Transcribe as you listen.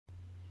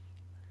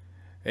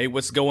Hey,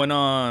 what's going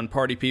on,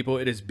 party people?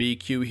 It is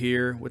BQ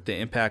here with the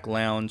Impact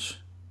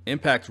Lounge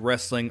Impact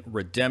Wrestling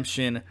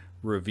Redemption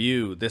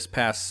review. This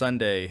past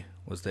Sunday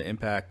was the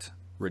Impact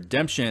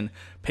Redemption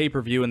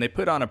pay-per-view, and they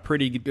put on a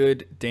pretty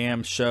good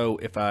damn show,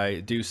 if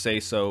I do say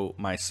so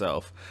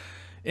myself.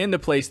 In the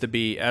place to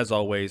be, as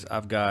always,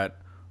 I've got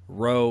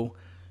Ro,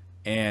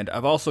 and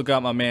I've also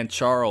got my man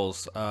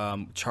Charles.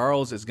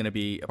 Charles is going to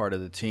be a part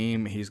of the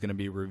team. He's going to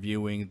be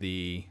reviewing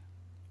the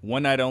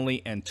One Night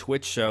Only and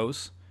Twitch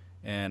shows,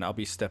 and I'll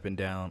be stepping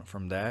down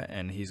from that,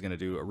 and he's going to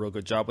do a real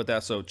good job with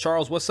that. So,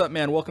 Charles, what's up,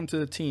 man? Welcome to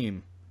the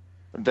team.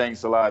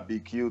 Thanks a lot,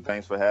 BQ.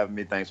 Thanks for having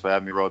me. Thanks for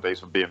having me, Ro. Thanks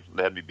for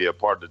letting me be a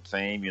part of the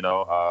team.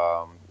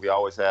 We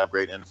always have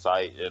great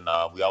insight, and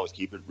we always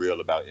keep it real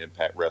about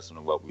Impact Wrestling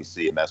and what we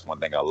see, and that's one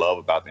thing I love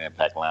about the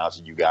Impact Lounge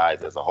and you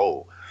guys as a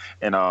whole.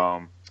 And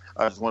I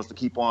just want us to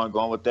keep on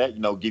going with that,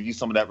 give you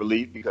some of that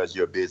relief because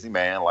you're a busy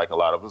man like a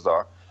lot of us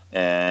are.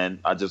 And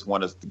I just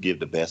want us to give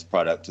the best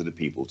product to the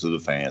people, to the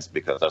fans,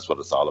 because that's what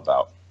it's all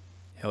about.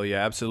 Hell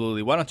yeah,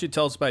 absolutely. Why don't you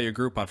tell us about your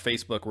group on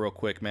Facebook real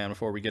quick, man,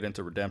 before we get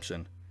into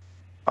Redemption?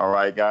 All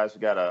right, guys,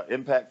 we got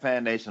Impact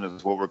Fan Nation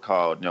is what we're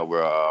called.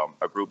 We're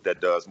a group that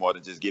does more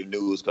than just give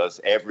news, because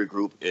every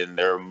group in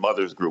their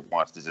mother's group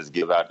wants to just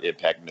give out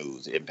Impact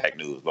news.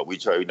 But we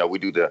try, we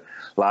do the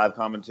live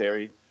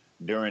commentary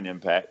during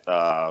Impact.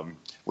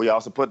 We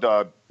also put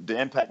the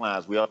Impact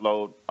Lounge. We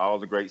upload all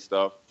the great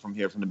stuff from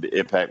here from the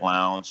Impact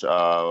Lounge.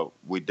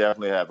 We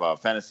definitely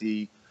have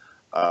fantasy.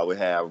 We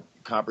have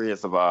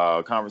comprehensive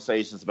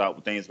conversations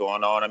about things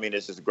going on. I mean,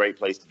 it's just a great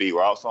place to be.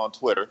 We're also on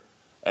Twitter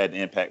at the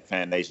Impact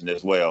Fan Nation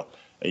as well.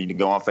 And you can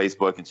go on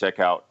Facebook and check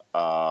out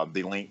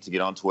the link to get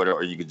on Twitter,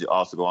 or you could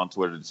also go on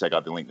Twitter to check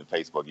out the link to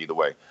Facebook, either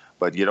way.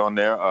 But get on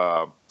there.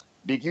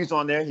 BQ's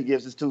on there. He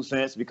gives his 2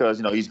 cents because,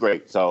 he's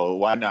great. So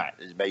why not?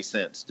 It makes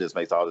sense. Just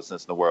makes all the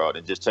sense in the world.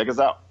 And just check us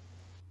out.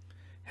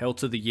 Hell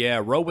to the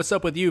yeah. Ro, what's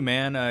up with you,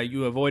 man?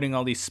 You avoiding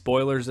all these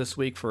spoilers this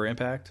week for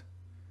Impact?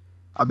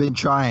 I've been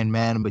trying,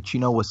 man, but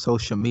with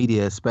social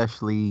media,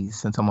 especially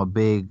since I'm a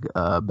big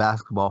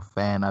basketball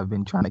fan, I've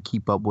been trying to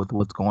keep up with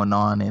what's going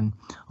on, and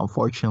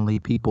unfortunately,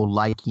 people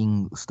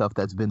liking stuff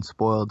that's been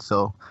spoiled.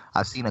 So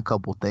I've seen a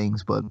couple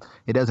things, but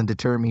it doesn't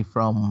deter me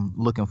from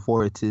looking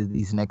forward to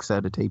these next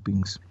set of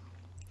tapings.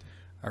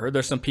 I heard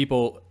there's some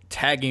people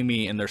tagging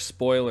me in their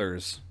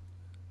spoilers.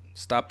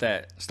 Stop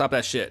that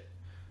shit.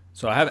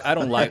 So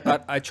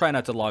I try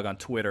not to log on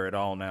Twitter at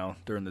all now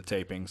during the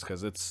tapings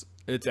because it's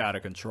out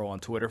of control on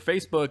Twitter.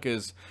 Facebook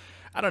is,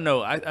 I don't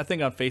know. I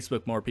think on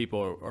Facebook more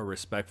people are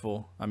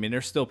respectful. I mean,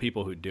 there's still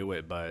people who do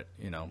it, but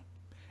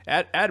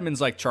admins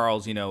like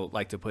Charles,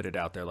 like to put it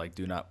out there, like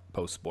do not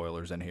post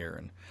spoilers in here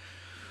and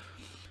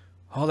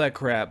all that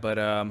crap. But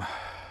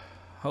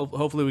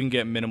hopefully we can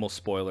get minimal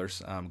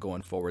spoilers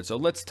going forward. So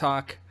let's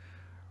talk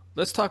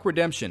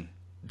Redemption.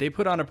 They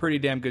put on a pretty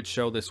damn good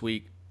show this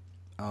week.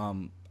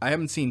 I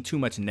haven't seen too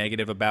much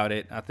negative about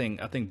it. I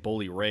think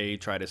Bully Ray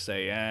tried to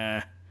say,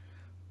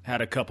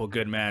 had a couple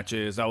good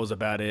matches. That was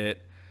about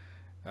it.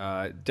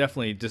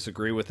 Definitely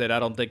disagree with it. I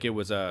don't think it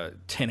was a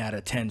 10 out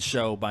of 10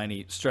 show by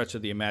any stretch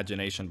of the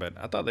imagination, but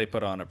I thought they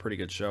put on a pretty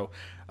good show.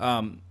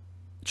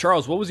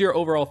 Charles, what was your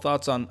overall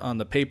thoughts on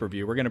the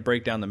pay-per-view? We're going to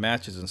break down the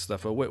matches and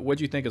stuff, but what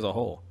do you think as a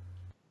whole?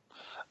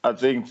 I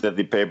think that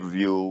the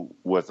pay-per-view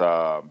was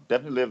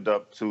definitely lived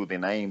up to the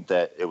name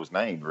that it was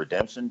named,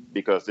 Redemption,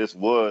 because this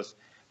was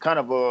kind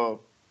of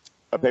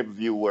a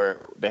pay-per-view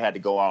where they had to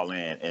go all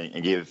in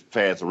and give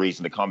fans a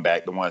reason to come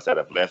back, the ones that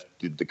have left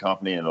the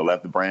company and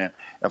left the brand,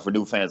 and for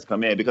new fans to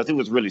come in, because it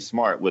was really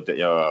smart with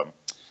the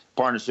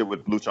partnership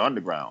with Lucha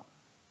Underground.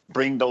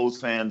 Bring those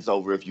fans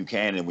over if you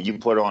can, and when you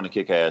put on a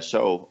kick-ass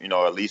show,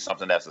 at least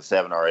something that's a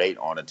 7 or 8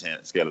 on a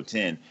 10 scale of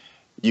 10,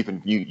 you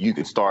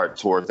can start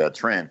towards that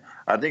trend.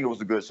 I think it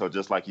was a good show,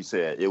 just like you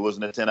said. It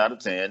wasn't a 10 out of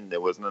 10.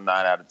 It wasn't a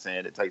 9 out of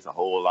 10. It takes a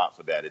whole lot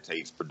for that. It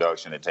takes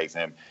production. It takes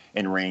him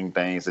in-ring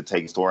things. It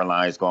takes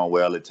storylines going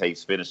well. It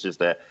takes finishes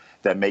that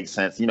make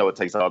sense. It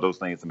takes all those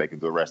things to make a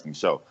good wrestling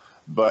show.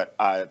 But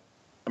I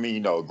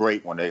mean, a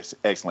great one,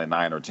 excellent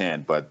 9 or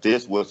 10. But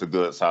this was a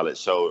good, solid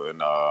show,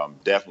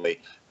 and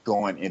definitely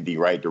going in the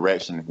right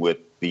direction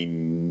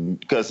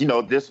because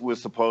this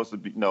was supposed to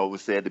be,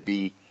 was said to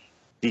be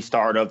the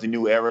start of the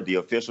new era, the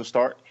official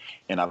start,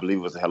 and I believe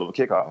it was a hell of a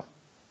kickoff.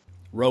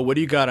 Ro, what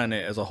do you got on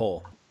it as a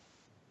whole?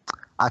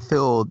 I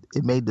feel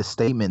it made the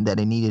statement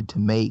that it needed to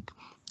make.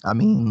 I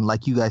mean,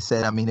 like you guys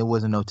said, it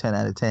wasn't no 10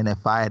 out of 10.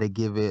 If I had to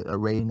give it a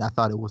rating, I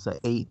thought it was an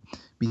 8,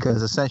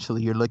 because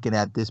essentially you're looking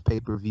at this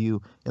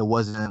pay-per-view. It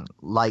wasn't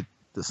like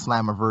the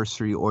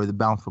Slammiversary or the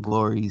Bound for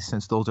Glory,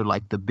 since those are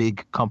like the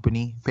big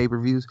company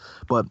pay-per-views,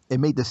 but it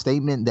made the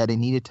statement that it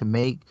needed to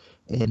make.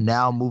 And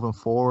now moving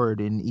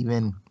forward, and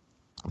even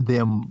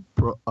them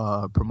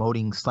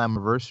promoting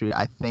Slammiversary,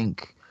 I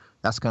think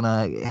that's going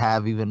to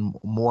have even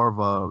more of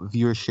a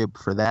viewership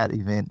for that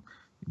event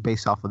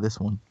based off of this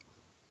one.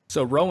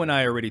 So Ro and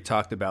I already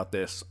talked about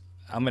this.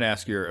 I'm going to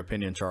ask your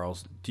opinion,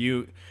 Charles.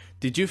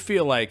 Did you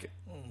feel like,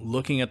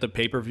 looking at the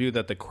pay-per-view,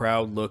 that the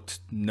crowd looked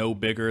no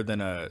bigger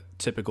than a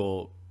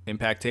typical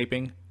Impact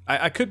taping?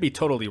 I could be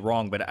totally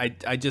wrong, but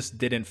I just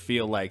didn't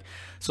feel like.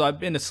 So I've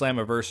been to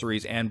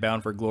Slammiversaries and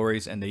Bound for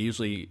Glories, and they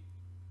usually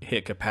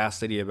hit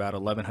capacity about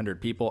 1,100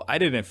 people. I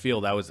didn't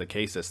feel that was the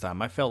case this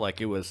time. I felt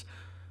like it was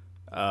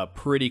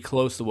pretty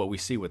close to what we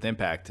see with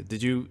Impact.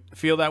 Did you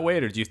feel that way,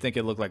 or did you think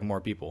it looked like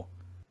more people?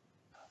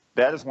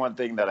 That is one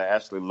thing that I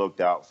actually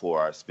looked out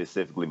for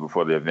specifically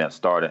before the event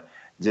started.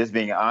 Just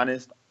being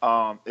honest,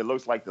 it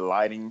looks like the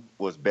lighting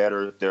was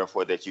better,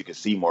 therefore that you could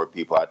see more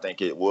people. I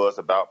think it was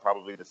about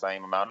probably the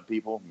same amount of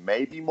people,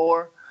 maybe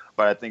more,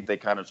 but I think they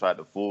kind of tried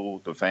to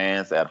fool the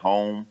fans at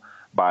home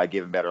by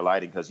giving better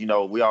lighting because, you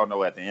know, we all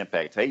know at the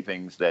Impact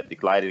tapings that the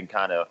lighting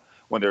kind of,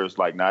 when there's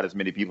like not as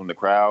many people in the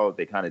crowd,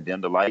 they kind of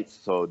dim the lights,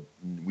 so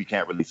we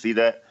can't really see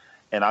that.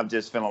 And I'm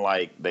just feeling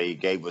like they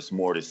gave us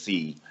more to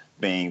see,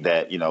 being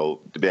that, you know,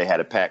 they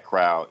had a packed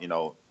crowd, you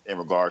know, in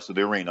regards to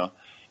the arena.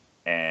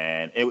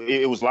 And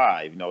it was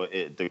live, you know,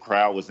 the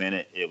crowd was in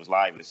it. It was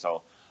lively.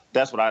 So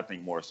that's what I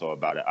think more so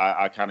about it.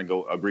 I kind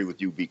of agree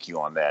with you, BQ,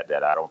 on that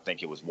I don't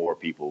think it was more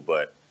people,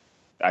 but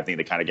I think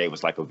they kind of gave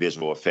us like a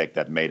visual effect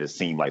that made it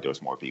seem like there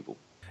was more people.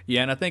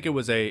 Yeah, and I think it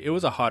was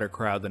a hotter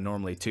crowd than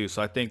normally too.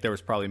 So I think there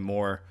was probably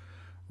more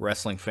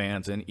wrestling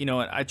fans. And you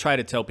know, I try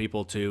to tell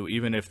people too,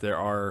 even if there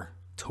are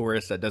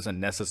tourists, that doesn't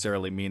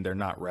necessarily mean they're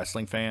not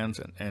wrestling fans.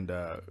 And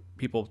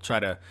people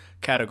try to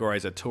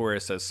categorize a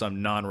tourist as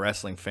some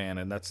non-wrestling fan,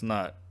 and that's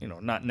not, you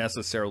know, not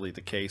necessarily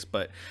the case.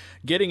 But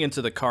getting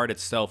into the card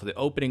itself, the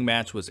opening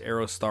match was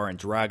Aerostar and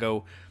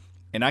Drago,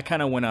 and I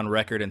kind of went on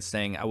record in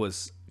saying I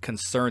was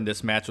concerned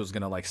this match was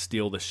going to like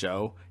steal the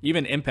show.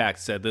 Even Impact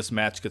said this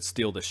match could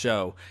steal the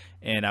show,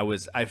 and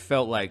I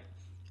felt like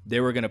they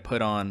were going to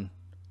put on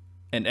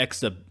an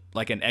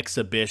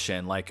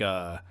exhibition, like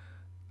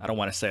I don't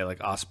want to say like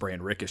Ospreay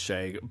and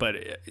Ricochet, but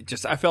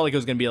I felt like it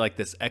was going to be like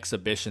this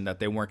exhibition that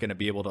they weren't going to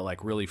be able to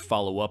like really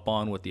follow up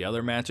on with the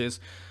other matches.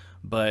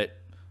 But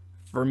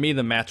for me,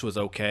 the match was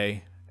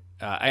okay.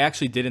 I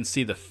actually didn't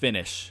see the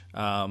finish.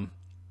 Kind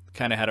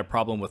of had a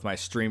problem with my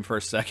stream for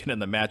a second, and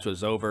the match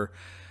was over.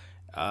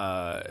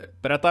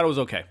 But I thought it was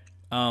okay.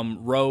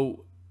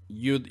 Ro,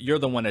 you're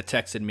the one that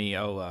texted me.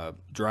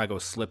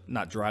 Drago slipped,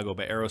 not Drago,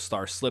 but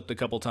Aerostar slipped a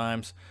couple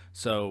times.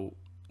 So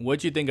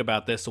what'd you think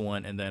about this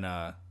one? And then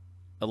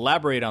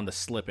elaborate on the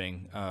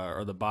slipping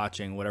or the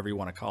botching, whatever you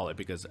want to call it,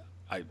 because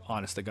I,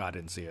 honest to God,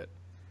 didn't see it.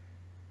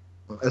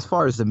 As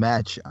far as the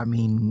match, I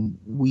mean,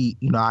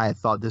 I had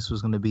thought this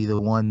was going to be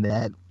the one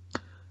that,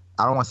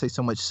 I don't want to say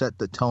so much set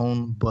the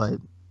tone, but,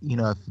 you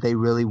know, if they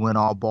really went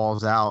all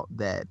balls out,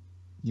 that,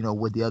 you know,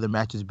 would the other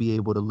matches be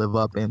able to live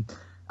up? And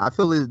I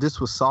feel that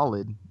this was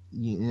solid.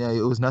 You know,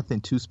 it was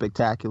nothing too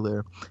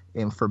spectacular.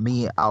 And for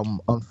me, I'm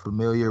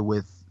unfamiliar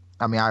with,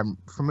 I mean, I'm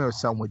familiar with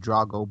some with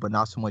Drago, but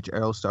not so much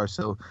Aerostar,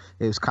 so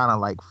it was kind of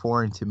like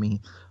foreign to me.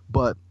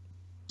 But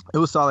it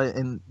was solid.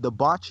 And the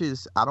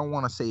botches, I don't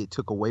want to say it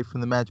took away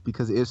from the match,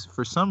 because it's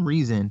for some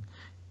reason,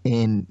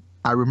 and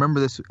I remember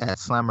this at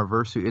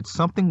Slammiversary, it's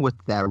something with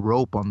that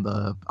rope on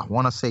the, I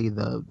want to say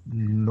the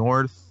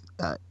north,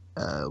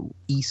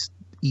 east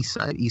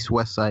side,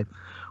 east-west side,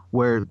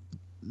 where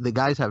the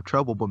guys have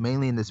trouble, but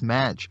mainly in this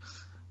match,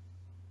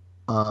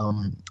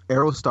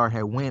 Aerostar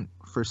had went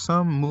for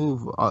some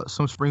move,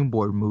 some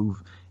springboard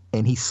move,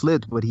 and he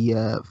slipped, but he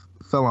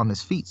fell on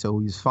his feet, so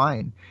he was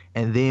fine.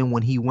 And then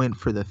when he went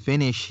for the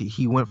finish,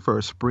 he went for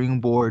a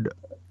springboard,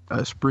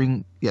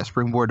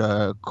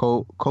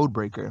 code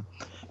breaker,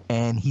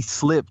 and he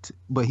slipped,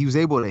 but he was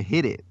able to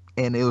hit it.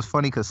 And it was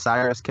funny because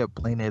Cyrus kept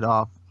playing it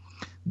off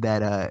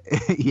that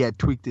he had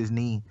tweaked his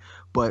knee,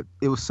 but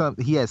it was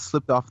he had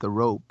slipped off the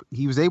rope.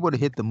 He was able to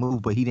hit the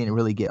move, but he didn't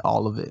really get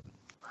all of it.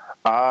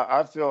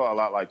 I feel a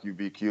lot like you,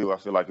 BQ. I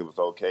feel like it was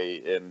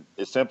okay, and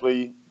it's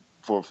simply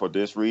for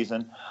this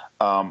reason.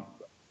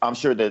 I'm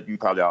sure that you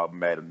probably all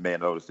may have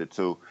noticed it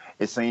too.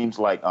 It seems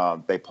like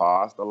they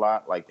paused a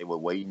lot, like they were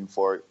waiting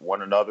for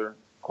one another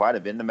quite a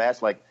bit in the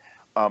match. Like,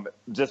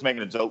 just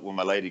making a joke with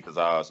my lady,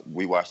 because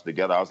we watched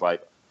together. I was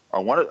like,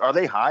 are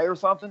they high or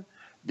something?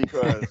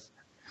 Because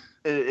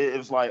it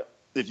was like,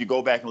 if you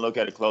go back and look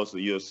at it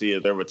closely, you'll see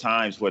it. There were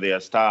times where they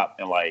had stopped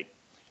and like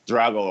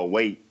Drago would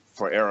wait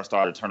for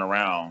Aerostar to turn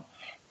around,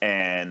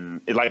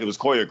 and it was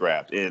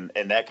choreographed,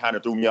 and that kind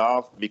of threw me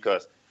off,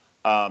 because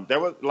there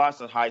were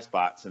lots of high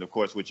spots, and of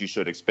course, what you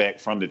should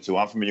expect from the two.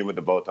 I'm familiar with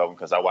the both of them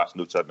because I watch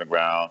Lucha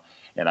Underground,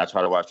 and I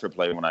try to watch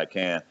Triple A when I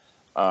can.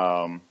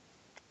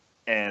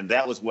 And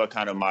that was what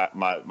kind of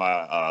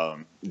my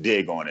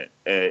dig on it.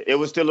 It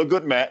was still a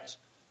good match.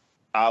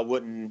 I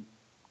wouldn't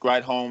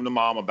write home to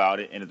mom about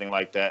it, anything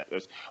like that.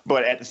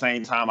 But at the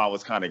same time, I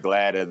was kind of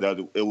glad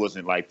that it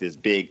wasn't like this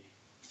big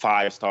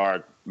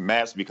 5-star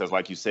match, because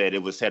like you said,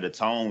 it would set a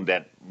tone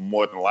that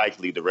more than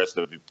likely the rest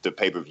of the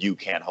pay-per-view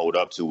can't hold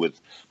up to,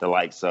 with the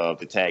likes of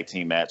the tag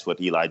team match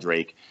with Eli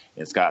Drake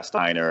and Scott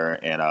Steiner,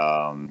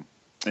 and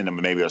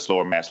maybe a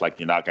slower match like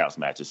your knockouts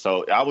matches.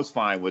 So I was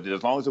fine with it.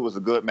 As long as it was a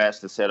good match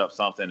to set up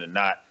something and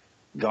not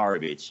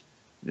garbage,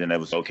 then it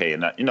was okay.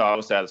 And I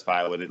was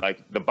satisfied with it.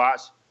 Like the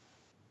botch,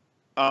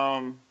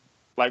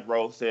 like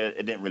Rose said,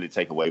 it didn't really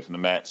take away from the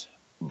match.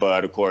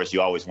 But of course,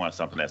 you always want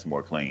something that's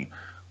more clean.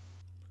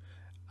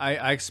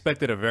 I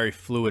expected a very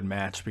fluid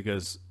match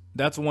because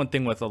that's one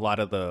thing with a lot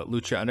of the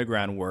Lucha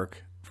Underground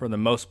work. For the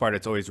most part,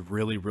 it's always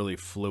really, really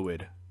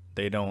fluid.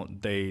 They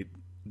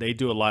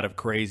do a lot of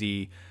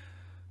crazy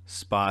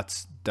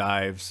spots,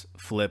 dives,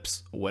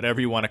 flips, whatever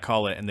you want to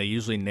call it, and they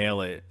usually nail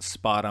it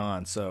spot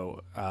on.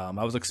 So I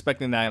was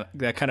expecting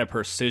that kind of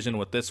precision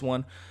with this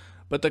one,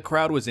 but the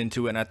crowd was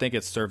into it, and I think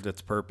it served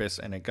its purpose,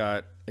 and it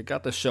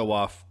got the show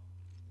off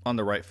on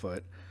the right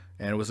foot.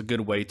 And it was a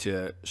good way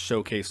to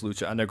showcase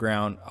Lucha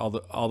Underground.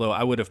 Although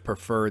I would have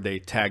preferred they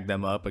tagged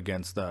them up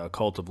against the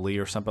Cult of Lee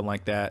or something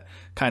like that.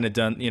 Kind of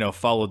done,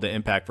 followed the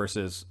Impact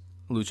versus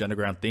Lucha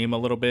Underground theme a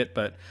little bit.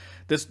 But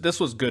this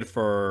was good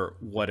for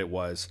what it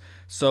was.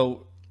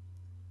 So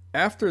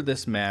after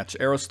this match,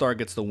 Aerostar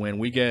gets the win.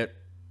 We get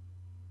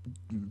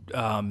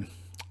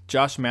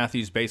Josh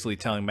Matthews basically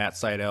telling Matt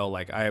Sydal,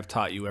 like, I have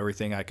taught you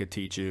everything I could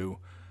teach you.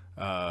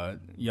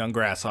 Young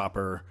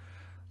Grasshopper,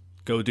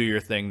 go do your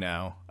thing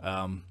now.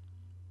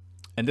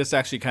 And this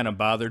actually kind of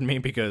bothered me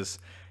because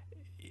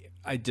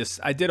I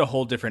did a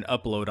whole different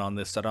upload on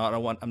this. So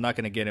I'm not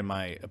going to get in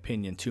my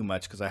opinion too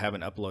much because I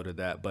haven't uploaded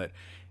that. But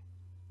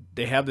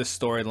they have this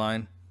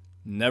storyline,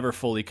 never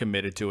fully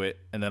committed to it,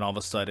 and then all of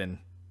a sudden,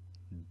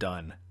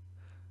 done.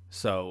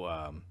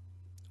 So,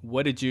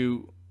 what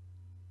you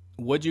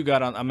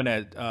got on? I'm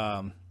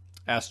gonna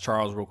ask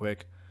Charles real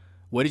quick.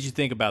 What did you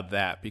think about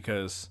that?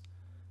 Because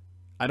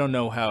I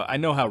know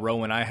how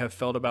Rowan and I have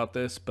felt about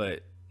this,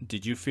 but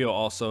did you feel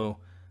also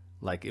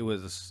like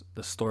the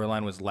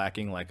storyline was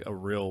lacking like a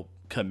real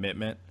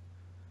commitment?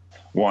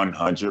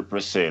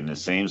 100%. It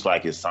seems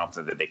like it's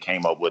something that they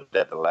came up with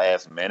at the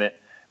last minute.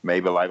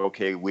 Maybe like,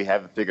 okay, we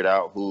haven't figured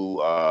out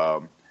who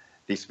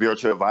the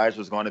spiritual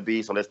advisor is going to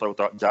be, so let's throw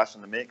Josh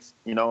in the mix.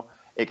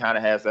 It kind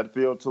of has that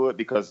feel to it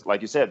because,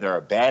 like you said, they're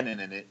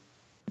abandoning it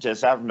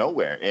just out of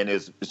nowhere, and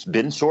it's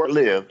been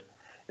short-lived.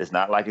 It's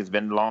not like it's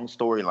been a long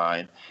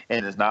storyline,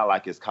 and it's not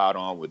like it's caught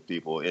on with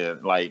people.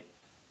 And like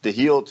the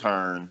heel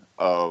turn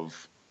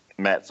of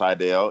Matt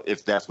Sydal,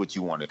 if that's what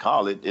you want to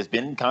call it, it's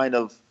been kind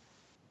of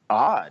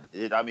odd.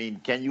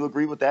 Can you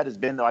agree with that? It's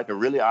been like a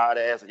really odd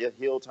ass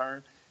heel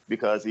turn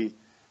because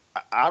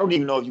I don't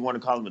even know if you want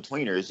to call him a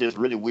tweener. It's just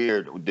really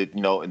weird,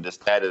 in the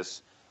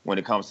status when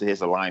it comes to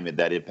his alignment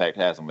that Impact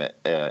has him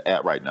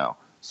at right now.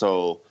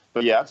 So,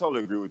 but yeah, I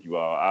totally agree with you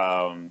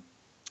all.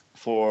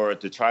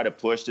 To try to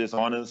push this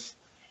on us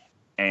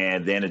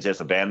and then to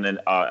just abandon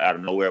it out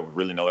of nowhere with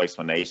really no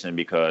explanation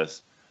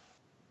because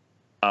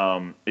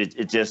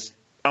it just.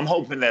 I'm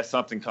hoping that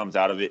something comes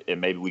out of it and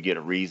maybe we get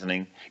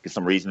get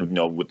some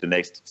reasoning, with the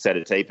next set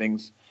of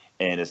tapings.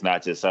 And it's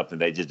not just something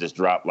they just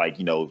drop like,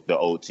 the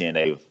old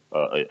TNA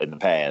in the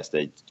past.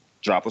 They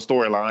drop a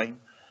storyline,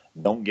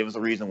 don't give us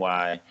a reason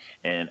why,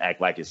 and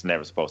act like it's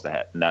never supposed to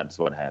happen. Not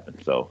supposed to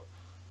happen. So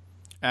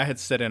I had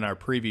said in our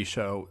preview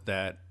show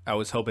that I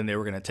was hoping they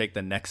were going to take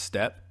the next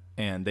step,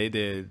 and they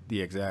did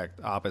the exact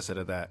opposite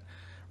of that.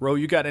 Ro,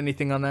 you got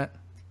anything on that?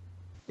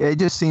 It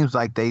just seems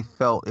like they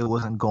felt it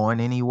wasn't going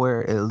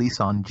anywhere, at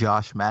least on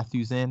Josh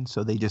Matthews' end.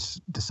 So they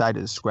just decided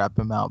to scrap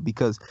him out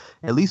because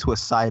at least with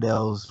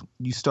Sydal's,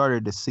 you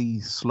started to see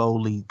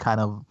slowly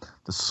kind of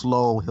the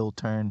slow heel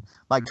turn.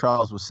 Like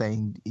Charles was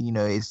saying,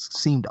 it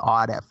seemed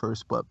odd at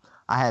first, but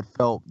I had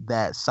felt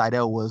that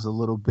Sydal was a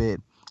little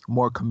bit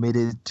more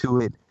committed to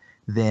it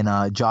than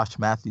Josh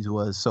Matthews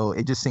was. So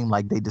it just seemed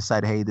like they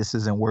decided, hey, this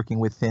isn't working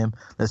with him.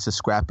 Let's just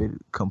scrap it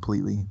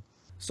completely.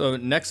 So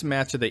next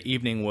match of the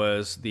evening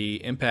was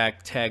the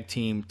Impact Tag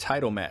Team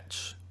title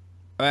match.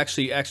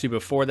 Actually,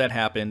 before that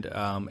happened,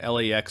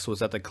 LAX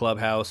was at the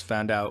clubhouse,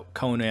 found out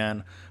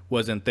Conan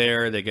wasn't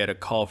there. They get a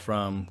call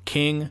from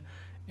King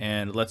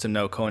and lets him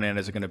know Conan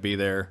isn't going to be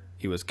there.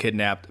 He was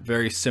kidnapped.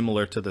 Very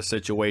similar to the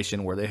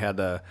situation where they had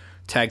the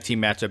tag team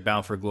match at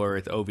Bound for Glory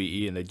with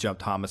OVE and they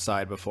jumped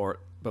Homicide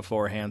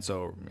beforehand.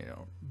 So,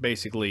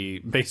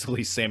 basically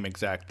same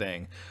exact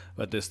thing.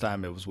 But this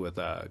time it was with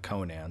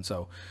Conan.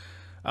 So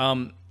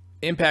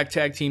Impact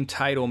Tag Team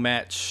title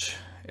match,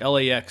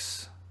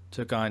 LAX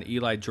took on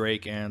Eli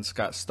Drake and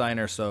Scott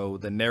Steiner. So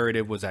the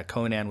narrative was that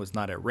Conan was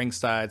not at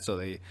ringside, so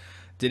they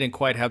didn't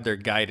quite have their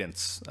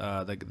guidance,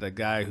 the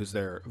guy who's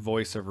their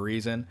voice of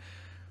reason.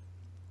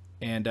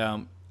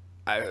 And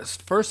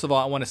first of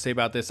all, I want to say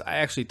about this, I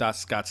actually thought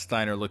Scott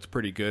Steiner looked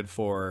pretty good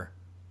for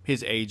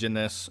his age in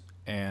this.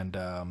 And,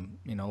 a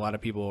lot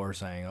of people were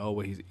saying, oh,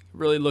 well, he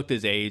really looked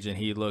his age and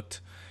he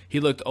looked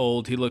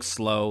old. He looked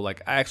slow.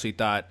 Like, I actually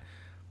thought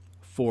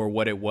for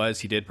what it was,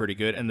 he did pretty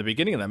good. And the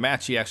beginning of the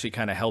match, he actually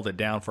kind of held it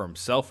down for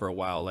himself for a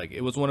while. Like, it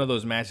was one of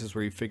those matches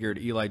where you figured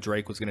Eli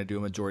Drake was going to do a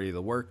majority of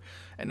the work.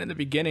 And in the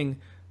beginning,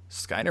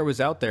 Steiner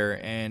was out there,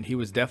 and he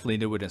was definitely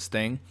doing his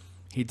thing.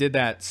 He did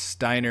that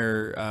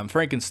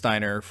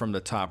Frankensteiner from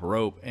the top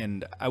rope,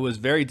 and I was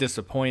very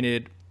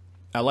disappointed.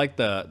 I liked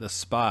the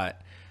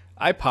spot.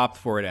 I popped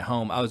for it at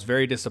home. I was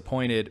very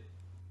disappointed.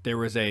 There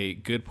was a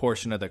good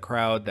portion of the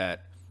crowd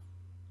that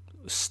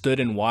stood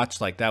and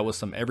watched like that was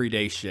some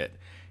everyday shit.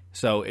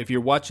 So if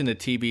you're watching the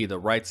TV, the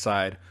right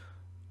side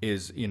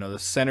is, the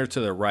center to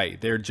the right.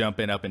 They're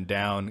jumping up and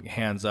down,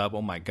 hands up.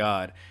 Oh my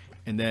God.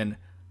 And then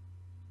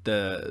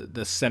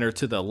the center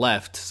to the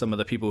left, some of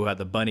the people who had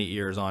the bunny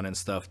ears on and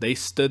stuff, they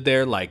stood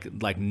there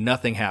like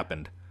nothing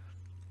happened.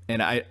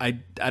 And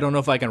I don't know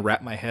if I can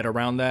wrap my head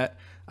around that.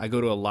 I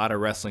go to a lot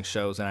of wrestling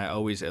shows and I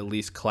always at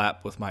least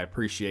clap with my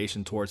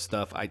appreciation towards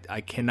stuff.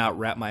 I cannot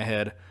wrap my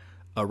head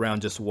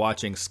around just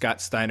watching Scott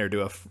Steiner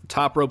do a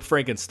top rope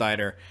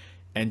Frankensteiner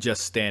and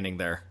just standing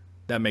there.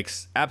 That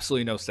makes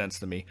absolutely no sense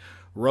to me.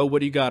 Ro, what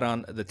do you got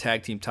on the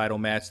tag team title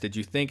match? Did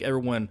you think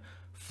everyone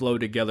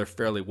flowed together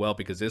fairly well?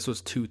 Because this was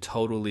two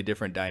totally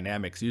different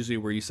dynamics. Usually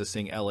we're used to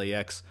seeing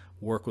LAX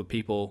work with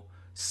people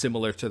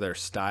similar to their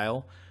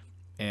style.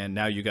 And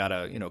now you got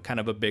kind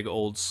of a big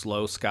old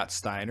slow Scott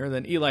Steiner.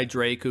 Then Eli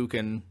Drake, who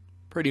can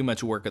pretty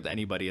much work with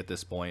anybody at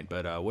this point.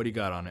 But what do you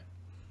got on it?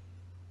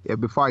 Yeah,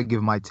 before I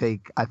give my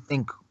take, I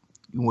think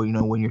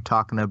when you're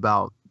talking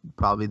about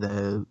probably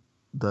the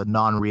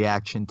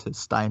non-reaction to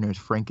Steiner's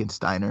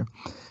Frankensteiner,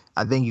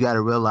 I think you got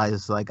to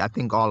realize, like, I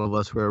think all of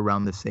us were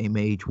around the same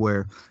age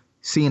where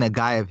seeing a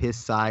guy of his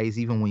size,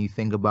 even when you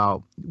think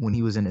about when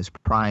he was in his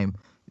prime,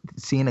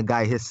 seeing a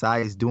guy his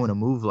size doing a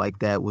move like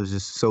that was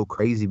just so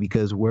crazy,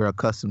 because we're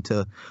accustomed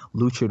to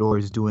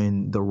luchadors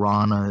doing the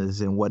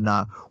ranas and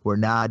whatnot, where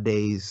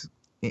nowadays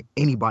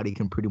anybody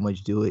can pretty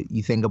much do it.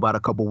 You think about a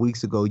couple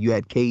weeks ago, you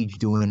had Cage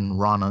doing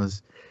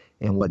ranas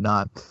and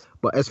whatnot.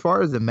 But as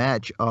far as the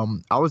match,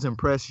 I was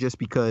impressed just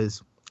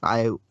because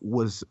I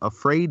was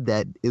afraid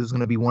that it was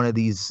going to be one of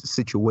these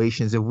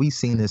situations, if we've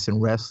seen this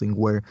in wrestling,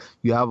 where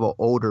you have an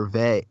older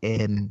vet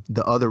and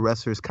the other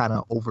wrestlers kind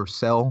of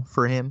oversell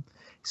for him.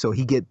 So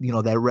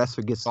that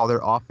wrestler gets all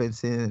their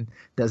offense in,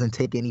 doesn't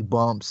take any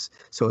bumps,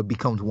 so it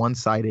becomes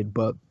one-sided.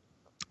 But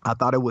I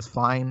thought it was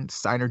fine.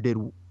 Steiner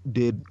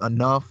did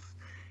enough,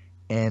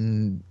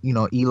 and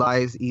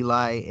Eli's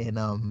Eli, and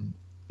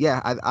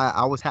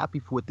I was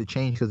happy with the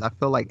change, because I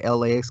feel like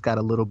LAX got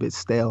a little bit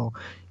stale.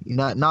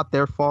 Not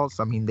their faults.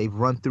 I mean, they've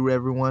run through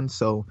everyone,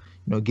 so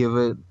give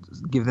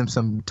them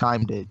some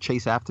time to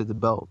chase after the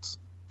belts.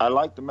 I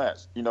like the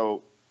match.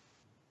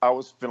 I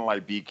was feeling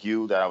like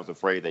BQ, that I was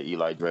afraid that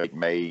Eli Drake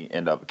may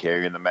end up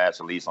carrying the match,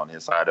 at least on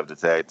his side of the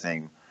tag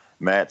team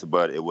match,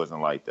 but it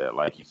wasn't like that.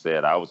 Like you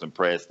said, I was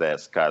impressed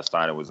that Scott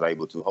Steiner was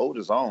able to hold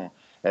his own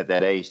at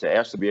that age, to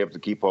actually be able to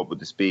keep up with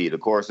the speed. Of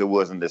course, it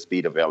wasn't the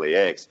speed of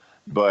LAX,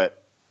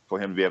 but for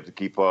him to be able to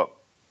keep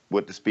up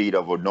with the speed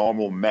of a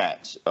normal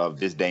match of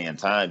this day and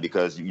time,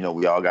 because,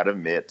 we all got to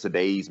admit,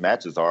 today's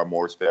matches are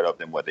more sped up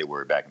than what they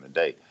were back in the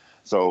day.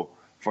 So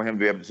for him to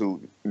be able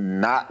to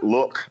not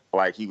look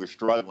like he was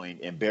struggling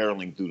and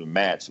barreling through the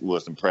match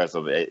was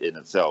impressive in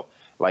itself.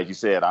 Like you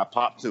said, I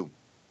popped too.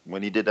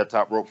 When he did that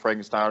top rope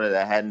Frankenstein that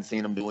I hadn't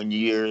seen him do in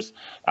years,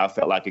 I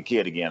felt like a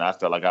kid again. I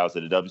felt like I was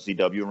at the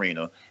WCW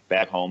arena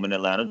back home in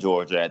Atlanta,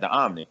 Georgia, at the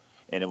Omni.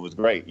 And it was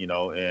great, and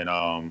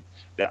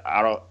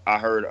I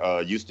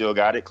heard "You Still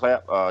Got It"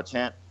 clap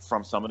chant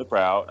from some of the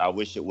crowd. I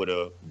wish it would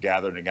have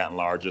gathered and gotten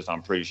larger. So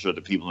I'm pretty sure the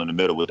people in the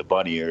middle with the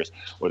bunny ears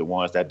were the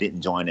ones that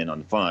didn't join in on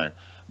the fun.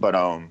 But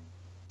I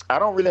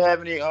don't really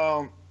have any.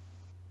 I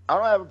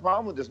don't have a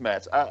problem with this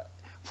match.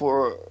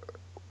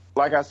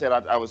 Like I said,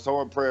 I was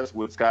so impressed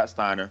with Scott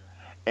Steiner,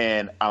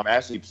 and I'm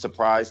actually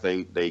surprised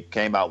they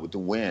came out with the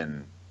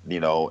win.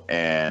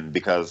 And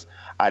because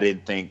I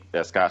didn't think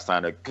that Scott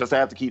Steiner, because they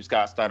have to keep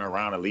Scott Steiner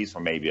around at least for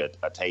maybe a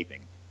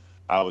taping.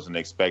 I was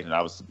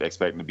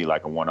expecting to be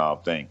like a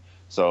one-off thing.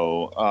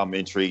 So I'm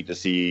intrigued to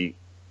see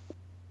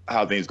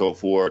how things go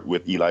forward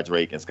with Eli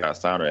Drake and Scott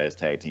Steiner as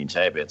tag team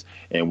champions,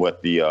 and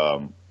what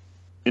the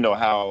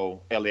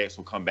how LAX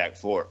will come back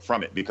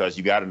from it, because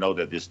you got to know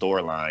that this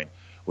storyline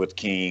with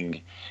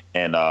King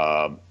and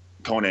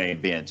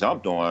Conan being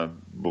jumped on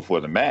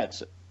before the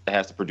match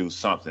has to produce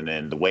something.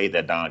 And the way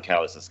that Don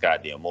Callis and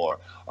Scott D'Amore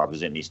are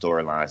presenting these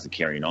storylines and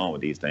carrying on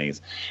with these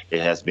things,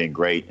 it has been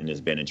great and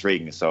it's been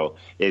intriguing. So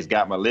it's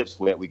got my lips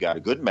wet. We got a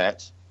good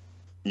match.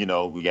 We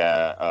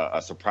got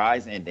a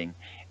surprise ending,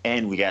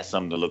 and we got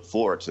something to look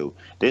forward to.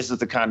 This is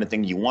the kind of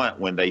thing you want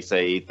when they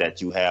say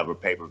that you have a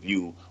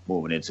pay-per-view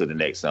moving into the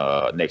next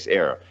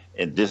era.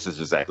 And this is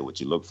exactly what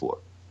you look for.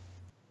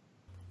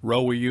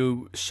 Ro, were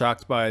you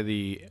shocked by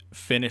the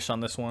finish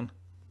on this one?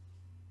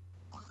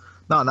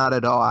 No, not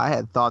at all. I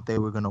had thought they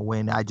were going to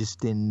win. I just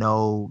didn't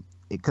know,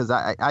 because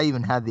I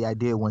even had the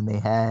idea when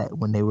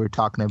they were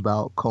talking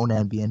about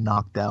Conan being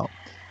knocked out.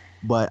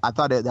 But I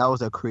thought that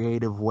was a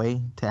creative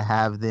way to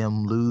have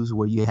them lose,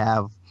 where you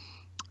have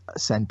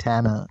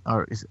Santana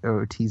or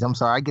Ortiz. I'm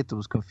sorry, I get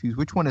those confused.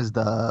 Which one is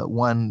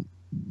the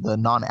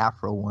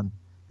non-Afro one?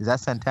 Is that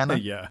Santana?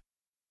 Yeah.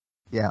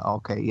 Yeah,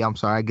 okay. Yeah, I'm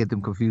sorry. I get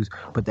them confused.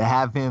 But to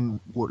have him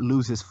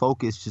lose his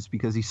focus just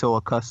because he's so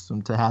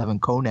accustomed to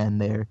having Conan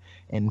there,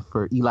 and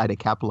for Eli to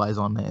capitalize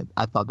on that,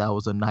 I thought that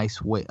was a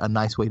nice way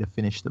to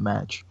finish the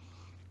match.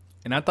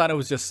 And I thought it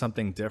was just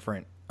something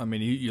different. I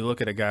mean, you look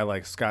at a guy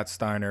like Scott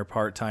Steiner,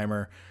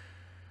 part-timer,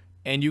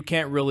 and you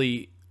can't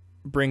really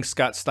bring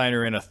Scott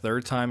Steiner in a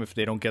third time if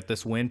they don't get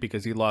this win,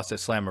 because he lost at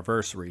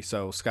Slammiversary.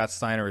 So Scott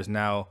Steiner is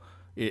no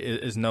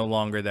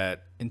longer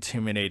that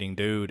intimidating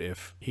dude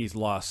if he's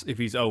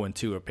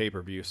 0-2 a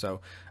pay-per-view.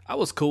 So I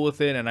was cool with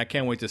it, and I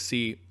can't wait to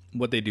see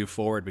what they do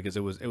forward, because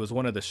it was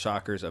one of the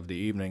shockers of the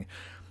evening.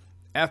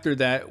 After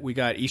that, we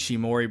got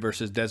Ishimori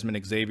versus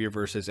Desmond Xavier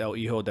versus El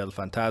Hijo del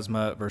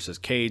Fantasma versus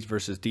Cage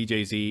versus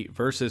DJZ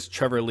versus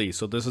Trevor Lee.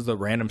 So this is a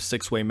random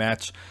 6-way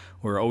match.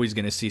 We're always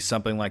going to see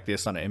something like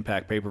this on an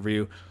Impact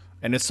pay-per-view.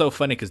 And it's so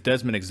funny because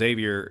Desmond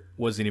Xavier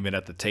wasn't even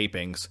at the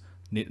tapings,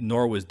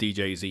 nor was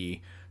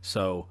DJZ.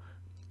 So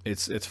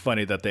it's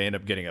funny that they end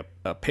up getting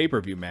a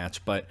pay-per-view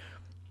match. But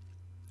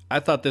I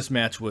thought this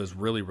match was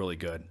really, really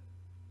good.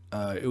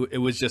 It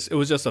was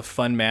just a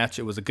fun match.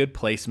 It was a good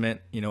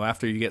placement.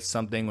 After you get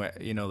something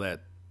that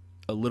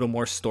a little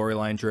more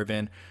storyline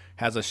driven,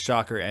 has a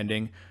shocker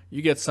ending,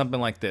 you get something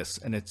like this,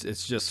 and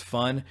it's just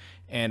fun.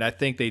 And I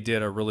think they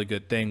did a really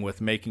good thing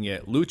with making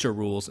it Lucha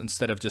rules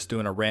instead of just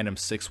doing a random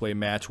 6-way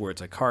match where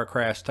it's a car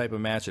crash type of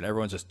match and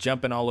everyone's just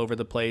jumping all over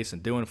the place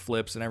and doing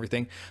flips and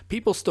everything.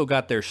 People still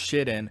got their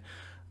shit in,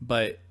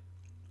 but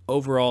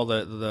overall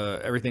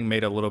the everything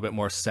made a little bit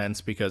more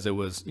sense because it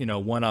was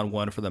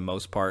one-on-one for the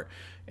most part.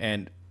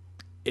 And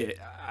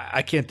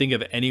I can't think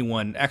of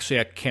anyone. Actually,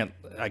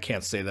 I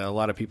can't say that. A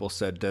lot of people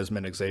said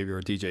Desmond Xavier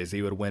or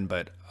DJZ would win,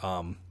 but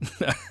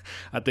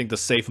I think the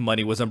safe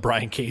money was on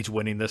Brian Cage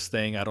winning this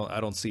thing. I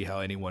don't see how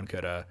anyone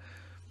could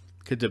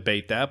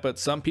debate that, but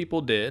some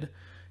people did.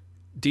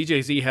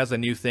 DJZ has a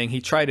new thing. He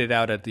tried it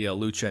out at the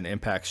Lucha and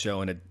Impact show,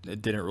 and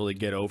it didn't really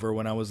get over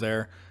when I was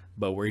there.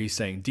 But where he's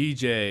saying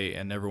DJ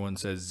and everyone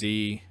says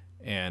Z,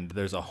 and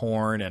there's a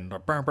horn and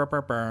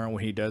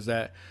when he does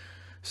that.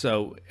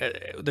 So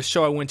the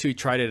show I went to, he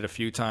tried it a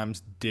few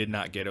times, did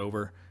not get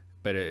over,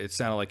 but it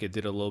sounded like it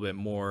did a little bit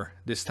more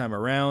this time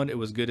around. It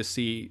was good to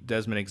see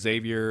Desmond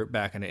Xavier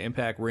back in the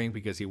Impact ring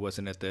because he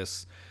wasn't at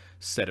this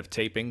set of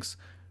tapings.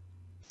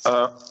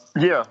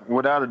 Yeah,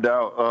 without a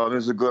doubt. It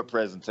was a good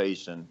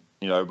presentation.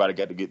 Everybody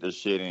got to get this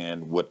shit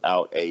in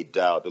without a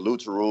doubt. The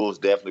Lucha rules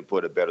definitely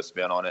put a better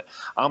spin on it.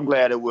 I'm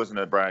glad it wasn't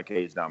a Brian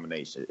Cage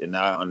nomination. And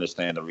now I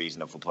understand the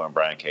reason for putting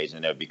Brian Cage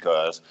in there,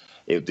 because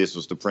if this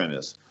was the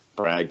premise,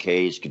 Brian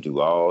Cage can do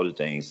all the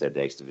things that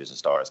the X Division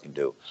stars can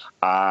do.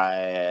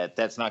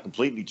 That's not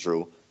completely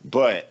true,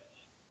 but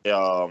he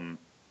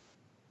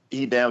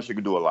damn sure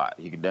can do a lot.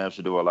 He can damn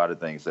sure do a lot of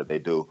things that they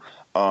do.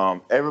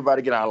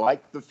 Everybody, I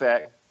like the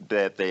fact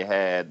that they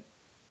had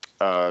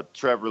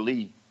Trevor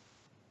Lee,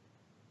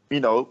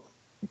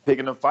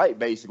 picking a fight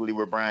basically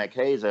with Brian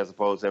Cage, as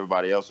opposed to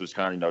everybody else was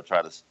trying to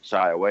try to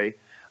shy away.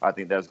 I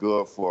think that's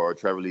good for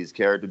Trevor Lee's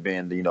character,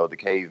 being the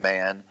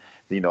caveman.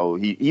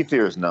 He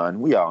fears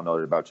none. We all know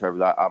that about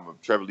Trevor. I'm a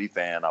Trevor Lee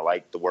fan. I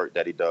like the work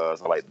that he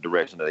does. I like the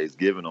direction that he's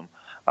given him.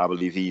 I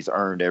believe he's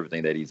earned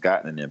everything that he's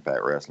gotten in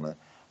Impact Wrestling.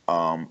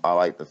 I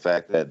like the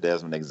fact that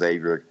Desmond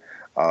Xavier,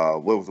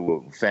 what was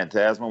it,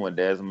 Phantasma, when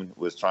Desmond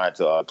was trying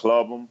to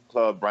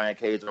club Brian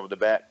Cage over the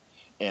back.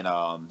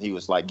 And he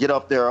was like, get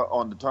up there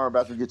on the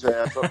turnbuckle and get your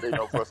ass up there,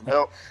 for some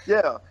help.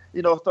 Yeah,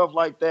 stuff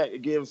like that.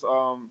 It gives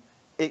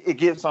it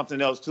gives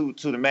something else to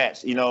the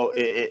match.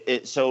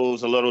 It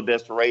shows a little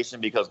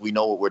desperation because we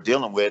know what we're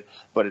dealing with,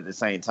 but at the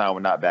same time,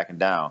 we're not backing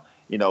down.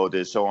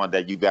 They're showing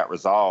that you got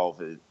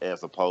resolve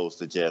as opposed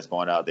to just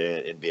going out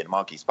there and being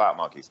spot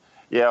monkeys.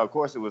 Yeah, of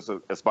course, it was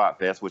a spot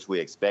fest, which we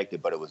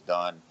expected, but it was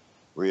done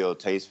real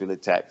tastefully,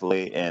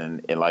 tactfully.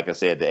 And like I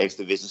said, the X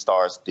Division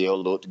stars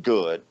still looked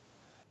good.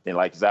 And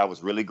I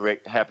was really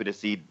happy to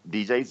see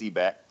DJZ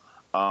back.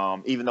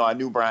 Even though I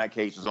knew Brian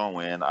Cage was going to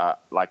win,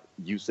 like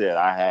you said,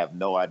 I have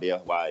no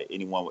idea why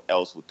anyone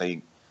else would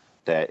think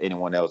that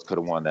anyone else could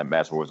have won that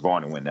match or was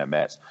going to win that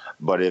match.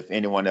 But if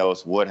anyone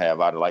else would have,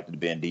 I'd have liked it to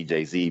be in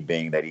DJZ,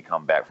 being that he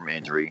come back from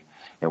injury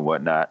and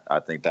whatnot. I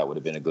think that would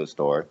have been a good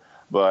story.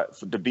 But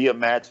to be a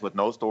match with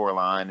no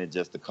storyline and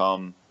just to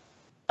come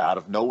out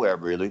of nowhere,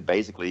 really,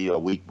 basically a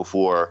week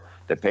before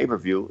the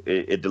pay-per-view,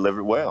 it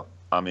delivered well.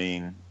 I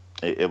mean,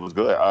 it was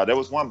good. There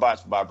was one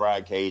botch by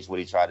Brian Cage where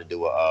he tried to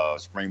do a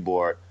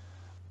springboard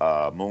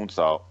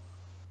moonsault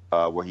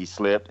where he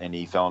slipped and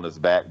he fell on his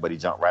back, but he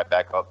jumped right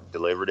back up and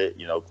delivered it,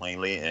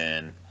 cleanly,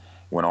 and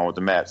went on with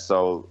the match.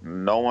 So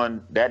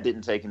that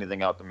didn't take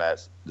anything out the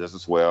match just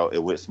as well. It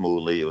went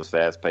smoothly. It was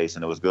fast-paced,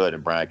 and it was good.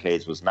 And Brian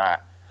Cage was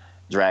not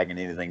dragging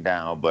anything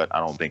down, but I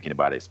don't think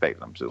anybody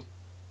expected him to.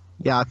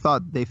 Yeah, I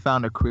thought they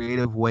found a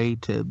creative way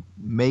to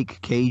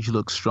make Cage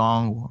look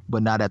strong,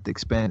 but not at the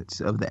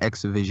expense of the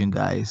X Division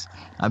guys.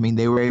 I mean,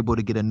 they were able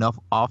to get enough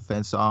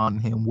offense on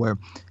him where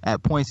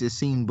at points it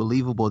seemed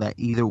believable that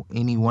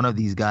any one of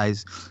these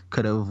guys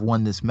could have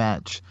won this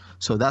match.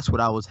 So that's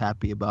what I was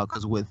happy about,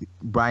 because with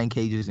Brian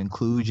Cage's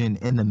inclusion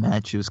in the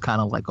match, it was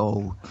kind of like,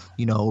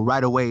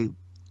 right away,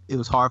 it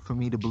was hard for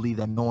me to believe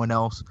that no one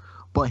else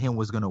but him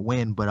was going to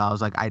win. But I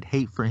was like, I'd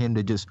hate for him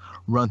to just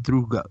run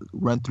through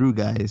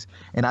guys.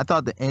 And I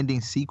thought the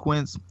ending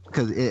sequence,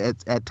 because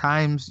at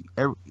times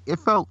it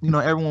felt,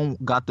 everyone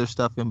got their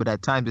stuff in, but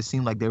at times it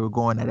seemed like they were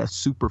going at a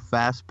super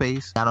fast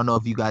pace. I don't know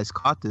if you guys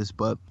caught this,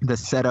 but the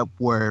setup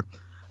where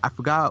I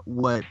forgot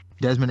what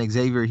Desmond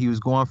Xavier, he was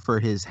going for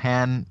his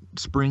hand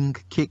spring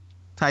kick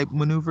type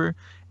maneuver,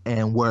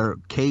 and where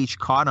Cage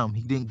caught him,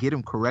 he didn't get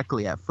him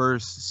correctly at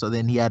first. So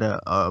then he had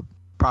a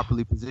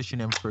properly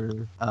position him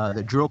for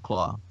the drill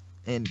claw.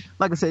 And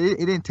like I said, it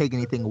didn't take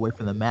anything away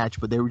from the match,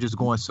 but they were just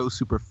going so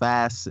super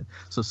fast.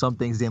 So some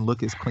things didn't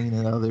look as clean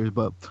as others.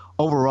 But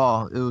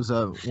overall, it was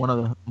one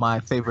of my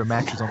favorite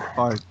matches on the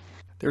card.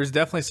 There was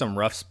definitely some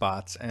rough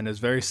spots, and it's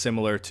very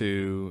similar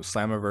to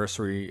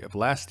Slammiversary of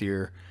last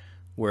year,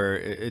 where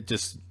it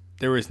just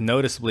there was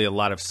noticeably a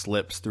lot of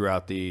slips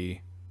throughout the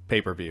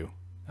pay-per-view.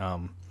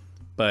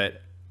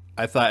 But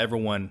I thought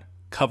everyone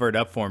covered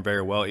up for him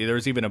very well. There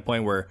was even a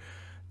point where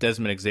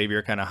Desmond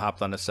Xavier kind of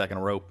hopped on the second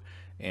rope,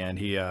 and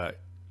he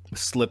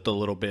slipped a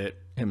little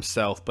bit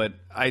himself. But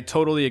I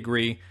totally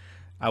agree.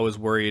 I was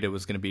worried it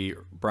was going to be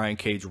Brian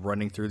Cage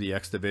running through the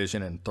X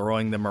Division and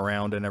throwing them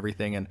around and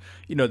everything. And,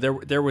 you know,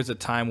 there was a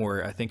time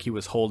where I think he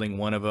was holding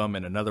one of them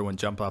and another one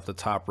jumped off the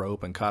top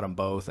rope and caught them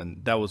both.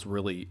 And that was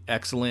really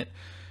excellent.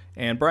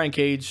 And Brian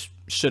Cage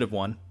should have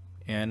won,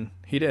 and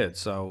he did.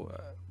 So,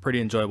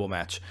 pretty enjoyable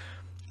match.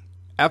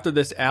 After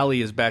this,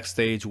 Allie is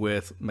backstage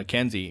with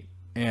Mackenzie.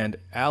 And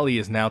Allie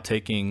is now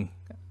taking,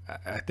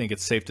 I think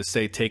it's safe to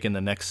say, taking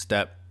the next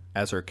step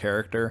as her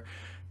character.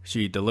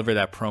 She delivered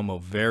that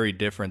promo very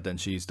different than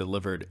she's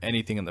delivered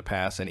anything in the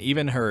past. And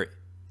even her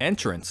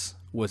entrance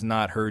was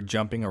not her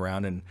jumping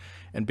around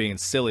and being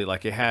silly.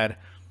 Like it had,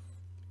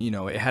 you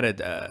know, it had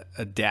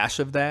a dash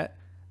of that,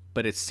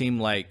 but it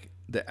seemed like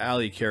the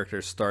Allie character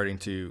is starting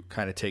to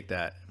kind of take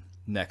that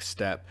next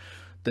step.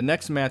 The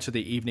next match of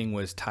the evening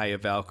was Taya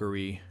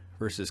Valkyrie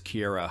versus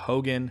Kiera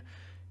Hogan.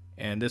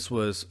 And this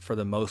was, for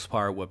the most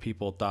part, what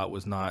people thought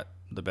was not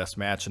the best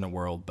match in the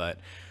world, but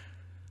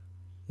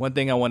one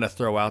thing I want to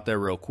throw out there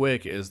real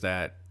quick is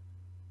that,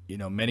 you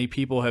know, many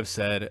people have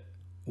said,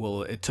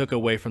 well, it took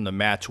away from the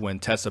match when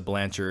Tessa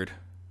Blanchard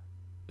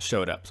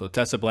showed up. So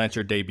Tessa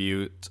Blanchard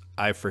debuted.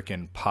 I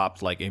freaking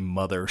popped like a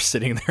mother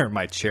sitting there in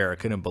my chair. I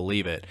couldn't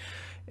believe it.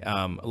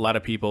 A lot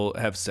of people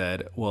have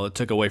said, well, it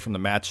took away from the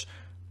match.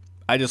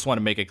 I just want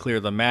to make it clear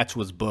the match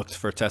was booked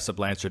for Tessa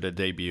Blanchard to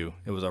debut.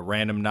 It was a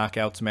random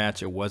knockouts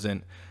match. It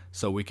wasn't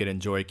so we could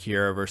enjoy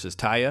Kiera versus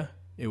Taya.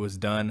 It was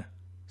done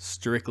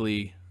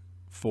strictly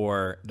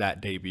for that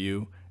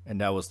debut,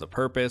 and that was the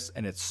purpose,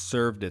 and it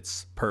served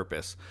its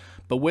purpose.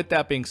 But with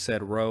that being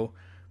said, Ro,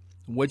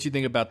 what do you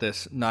think about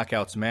this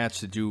knockouts match?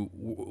 Did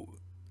you?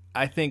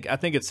 I think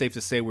it's safe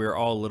to say we were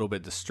all a little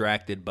bit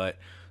distracted, but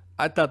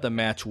I thought the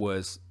match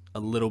was a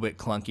little bit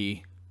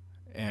clunky,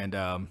 and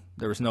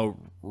there was no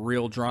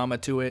real drama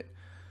to it.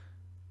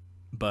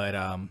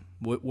 But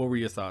what were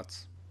your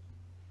thoughts?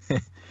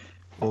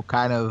 Well,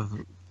 kind of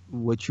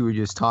what you were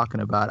just talking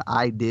about.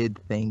 I did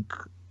think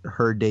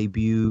her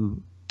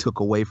debut took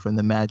away from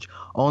the match,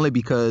 only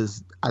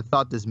because I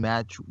thought this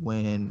match,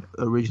 when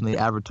originally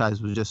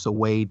advertised, was just a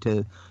way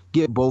to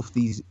get both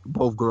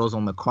girls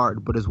on the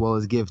card, but as well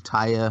as give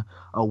Taya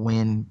a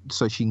win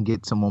so she can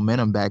get some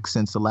momentum back,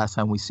 since the last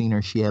time we seen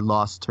her, she had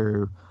lost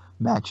her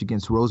match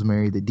against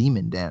Rosemary, the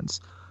Demon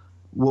Dance.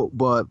 Well,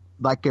 but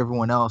like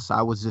everyone else,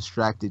 I was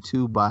distracted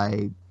too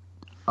by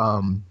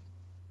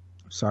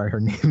sorry, her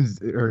name's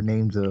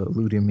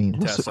eluding me.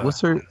 What's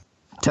her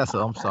Tessa,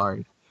 I'm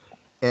sorry.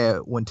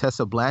 When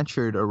Tessa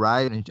Blanchard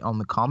arrived on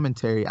the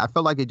commentary, I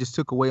felt like it just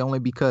took away, only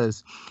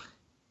because,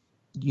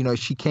 you know,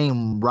 she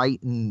came right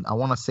in, I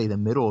want to say, the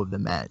middle of the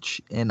match.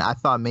 And I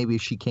thought maybe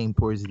if she came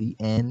towards the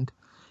end,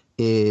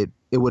 it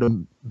would have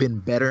been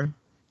better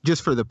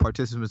just for the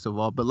participants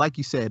involved. But like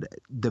you said,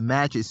 the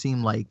match, it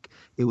seemed like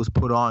it was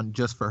put on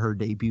just for her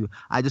debut.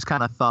 I just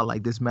kind of thought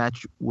like this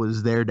match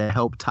was there to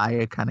help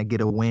Taya kind of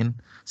get a win,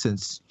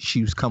 since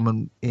she was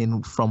coming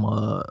in from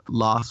a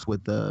loss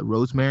with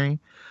Rosemary.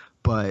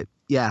 But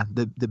yeah,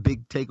 the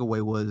big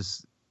takeaway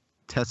was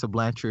Tessa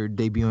Blanchard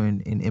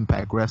debuting in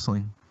Impact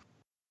Wrestling.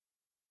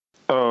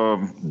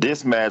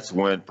 This match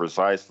went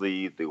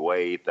precisely the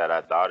way that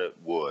I thought it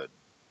would.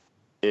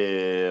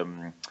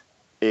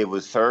 It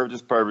was served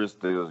its purpose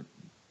to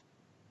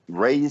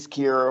raise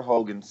Kiera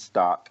Hogan's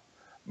stock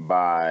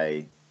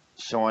by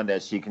showing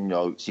that she can, you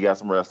know, she got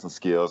some wrestling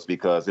skills,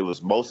 because it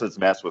was, most of this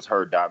match was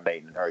her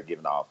dominating and her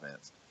giving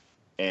offense,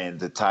 and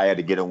to Taya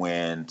to get a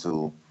win,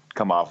 to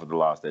come off of the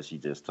loss that she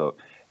just took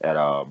at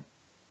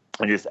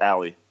against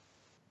Allie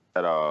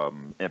at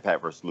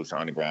Impact versus Lucha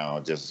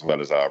Underground, just as well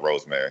as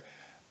Rosemary.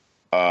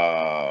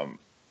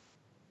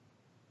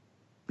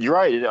 You're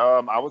right.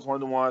 I was one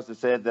of the ones that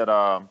said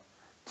that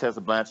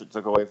Tessa Blanchard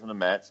took away from the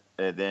match,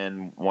 and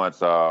then once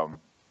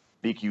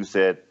BQ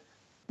said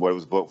what it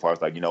was booked for, I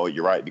was like, you know what,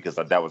 you're right, because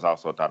that was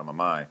also a thought in my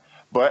mind.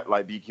 But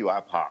like BQ, I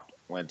popped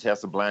when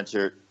Tessa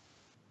Blanchard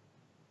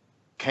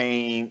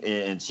came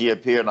and she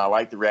appeared, and I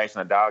liked the reaction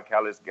that Dow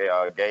Callis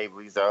gave.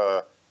 He's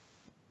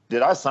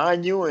did I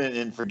sign you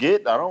and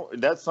forget?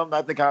 That's something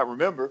I think I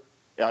remember.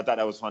 Yeah, I thought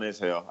that was funny as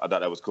hell. I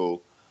thought that was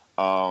cool.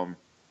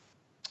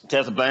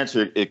 Tessa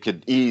Blanchard, it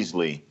could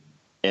easily,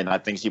 and I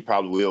think she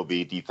probably will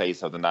be, the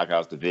face of the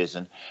Knockouts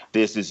division.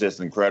 This is just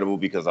incredible,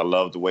 because I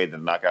love the way the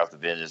Knockouts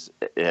division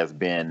has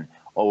been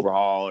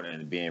overhauled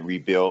and being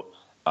rebuilt.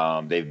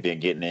 They've been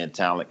getting in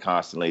talent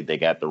constantly. They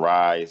got the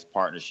Rise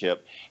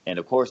partnership. And,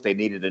 of course, they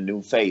needed a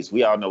new face.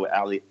 We all know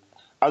Allie,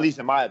 at least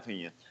in my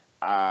opinion,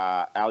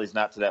 Allie's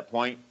not to that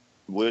point.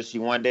 Will she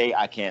one day?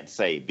 I can't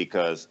say,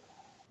 because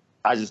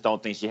I just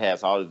don't think she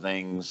has all the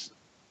things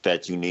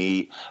that you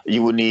need.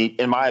 You would need,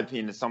 in my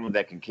opinion, someone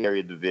that can carry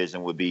a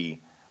division would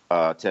be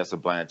Tessa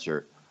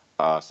Blanchard,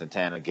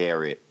 Santana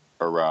Garrett,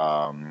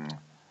 or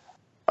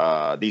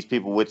these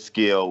people with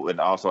skill and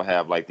also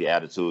have like the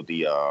attitude,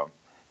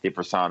 the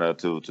persona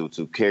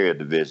to carry a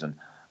division.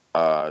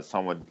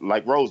 Someone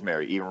like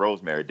Rosemary, even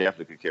Rosemary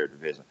definitely could carry a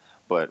division.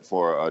 But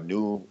for a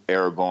new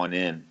era going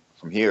in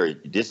from here,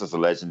 this is a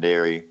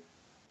legendary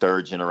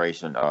third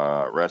generation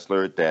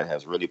wrestler that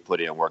has really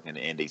put in work in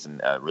the indies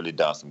and really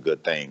done some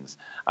good things.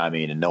 I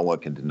mean, and no one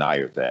can deny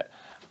her that.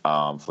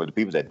 For the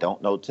people that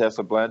don't know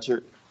Tessa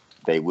Blanchard,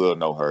 they will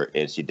know her,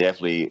 and she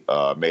definitely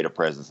made her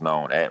presence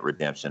known at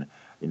Redemption.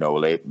 You know,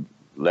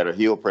 let her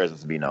heel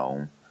presence be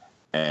known,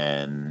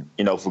 and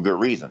you know, for good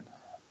reason.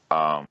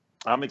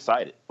 I'm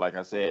excited. Like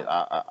I said,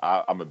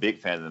 I'm a big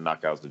fan of the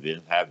Knockouts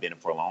division. Have been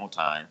for a long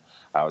time.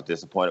 I was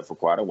disappointed for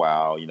quite a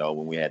while, you know,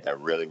 when we had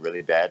that really,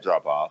 really bad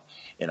drop off,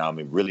 and I'm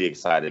really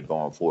excited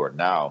going forward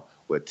now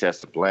with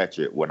Tessa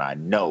Blanchard, when I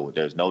know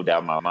there's no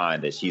doubt in my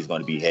mind that she's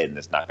going to be heading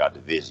this Knockout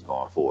division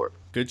going forward.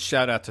 Good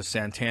shout out to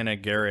Santana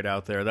Garrett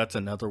out there. That's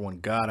another one.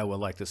 God, I would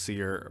like to see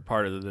her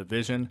part of the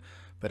division,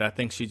 but I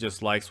think she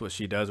just likes what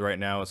she does right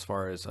now as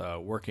far as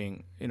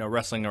working, you know,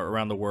 wrestling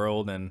around the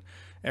world and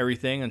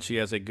everything, and she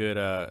has a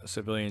good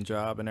civilian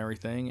job and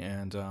everything.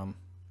 And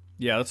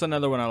yeah, that's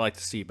another one I like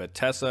to see. But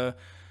Tessa,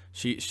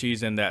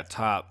 she's in that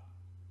top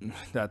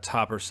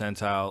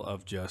percentile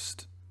of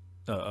just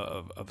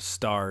of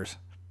stars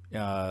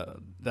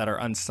that are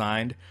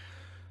unsigned.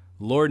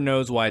 Lord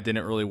knows why it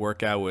didn't really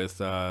work out with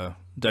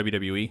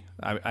WWE.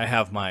 I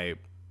have my,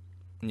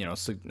 you know,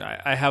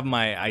 I have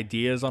my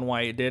ideas on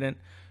why it didn't,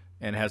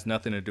 and it has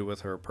nothing to do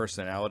with her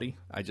personality.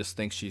 I just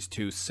think she's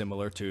too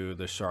similar to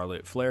the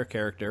Charlotte Flair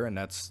character, and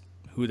that's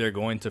who they're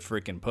going to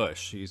freaking push.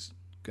 She's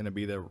going to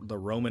be the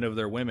Roman of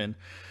their women.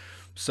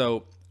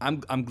 So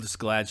I'm just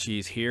glad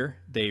she's here.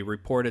 They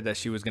reported that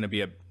she was going to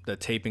be at the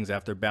tapings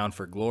after Bound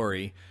for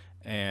Glory,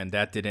 and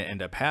that didn't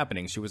end up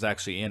happening. She was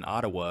actually in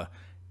Ottawa,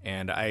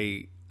 and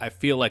I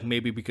feel like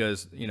maybe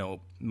because, you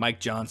know, Mike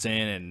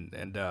Johnson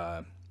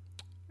and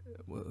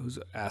who's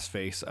ass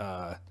face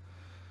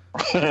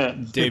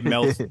Dave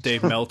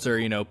Meltzer,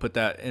 you know, put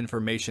that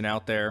information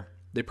out there.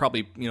 They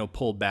probably, you know,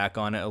 pulled back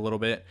on it a little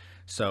bit.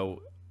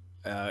 So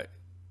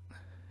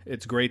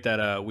it's great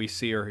that we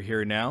see her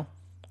here now,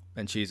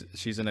 and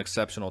she's an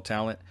exceptional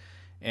talent.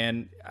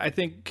 And I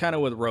think kind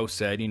of what Rose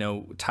said, you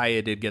know,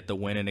 Taya did get the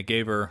win, and it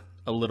gave her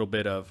a little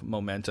bit of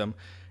momentum.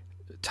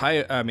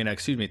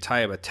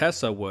 Taya, but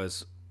Tessa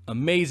was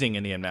amazing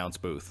in the announce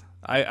booth.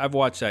 I've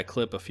watched that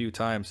clip a few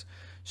times.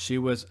 She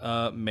was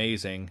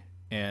amazing,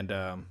 and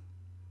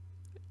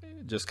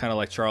just kind of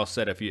like Charles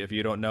said, if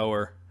you don't know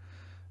her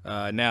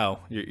now,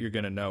 you're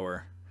gonna know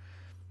her.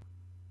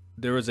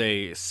 There was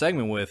a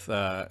segment with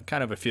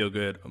kind of a feel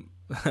good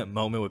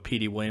moment with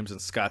Petey Williams and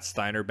Scott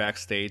Steiner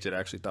backstage that I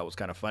actually thought was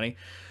kind of funny.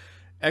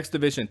 X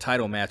Division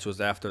title match was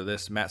after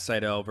this, Matt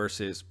Sydal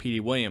versus Petey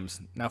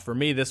Williams. Now for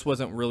me, this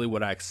wasn't really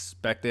what I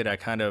expected. I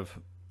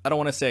don't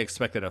want to say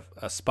expected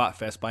a spot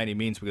fest by any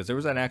means, because there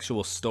was an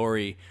actual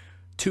story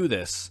to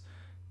this,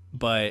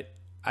 but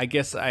I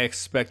guess I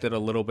expected a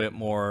little bit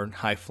more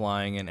high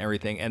flying and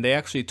everything. And they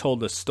actually told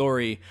the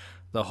story,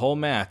 the whole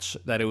match,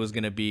 that it was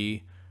going to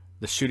be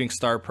the Shooting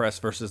Star Press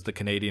versus the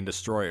Canadian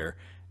Destroyer.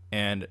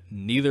 And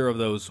neither of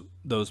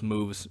those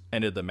moves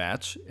ended the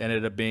match. It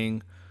ended up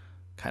being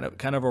kind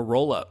of a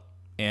roll up,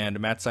 and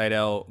Matt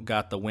Sydal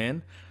got the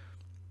win.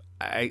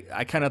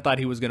 I kind of thought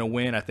he was going to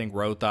win. I think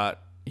Rowe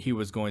thought he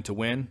was going to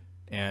win,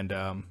 and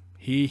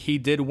he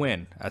did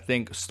win. I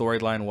think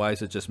storyline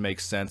wise, it just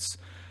makes sense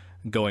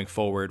going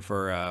forward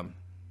for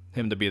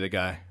him to be the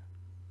guy.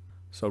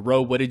 So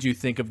Rowe, what did you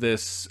think of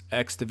this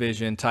X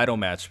Division title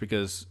match?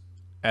 Because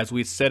as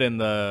we said in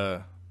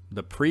the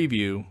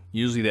preview,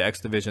 usually the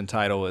X Division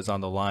title is on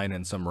the line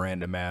in some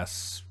random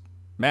ass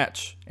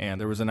match,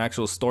 and there was an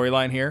actual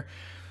storyline here,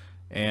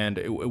 and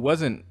it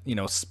wasn't, you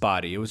know,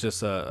 spotty. It was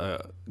just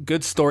a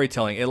good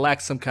storytelling. It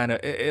lacked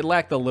it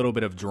lacked a little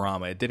bit of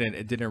drama. It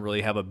didn't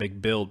really have a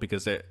big build,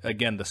 because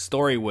again, the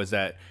story was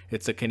that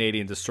it's a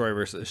Canadian Destroyer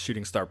versus a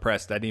Shooting Star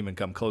Press. That didn't even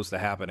come close to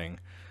happening.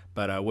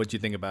 But what'd you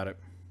think about it?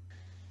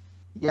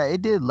 Yeah,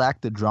 it did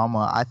lack the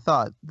drama. I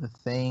thought the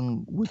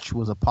thing which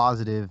was a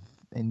positive,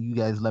 and you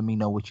guys let me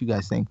know what you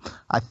guys think.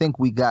 I think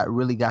we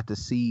really got to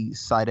see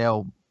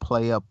Sydal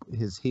play up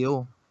his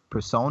heel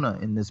persona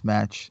in this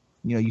match.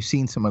 You know, you've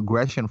seen some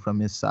aggression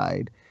from his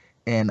side,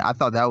 and I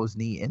thought that was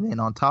neat. And then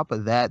on top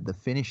of that, the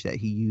finish that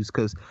he used,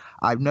 because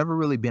I've never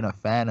really been a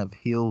fan of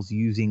heels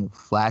using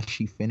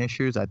flashy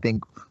finishers. I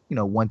think, you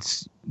know,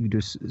 once you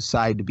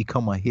decide to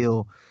become a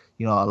heel,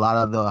 you know, a lot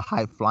of the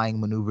high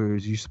flying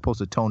maneuvers, you're supposed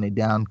to tone it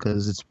down,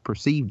 because it's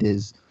perceived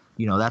as,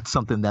 you know, that's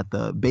something that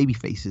the baby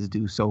faces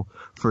do. So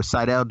for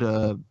Sydal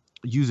to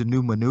use a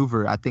new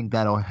maneuver, I think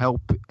that'll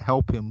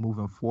help him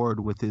moving forward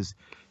with his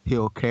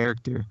heel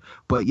character.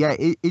 But yeah,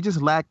 it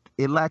just lacked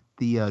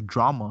the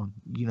drama.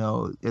 You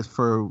know, as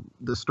for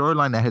the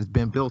storyline that has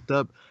been built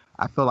up,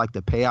 I feel like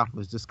the payoff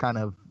was just kind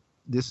of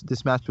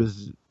this match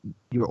was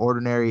your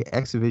ordinary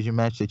X Division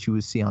match that you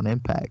would see on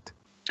Impact.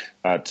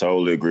 I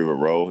totally agree with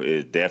Ro.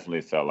 It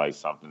definitely felt like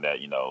something that,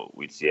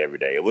 we'd see every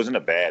day. It wasn't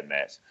a bad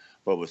match,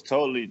 but it was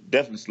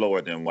definitely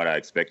slower than what I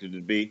expected it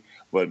to be.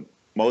 But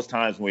most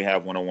times when we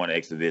have one-on-one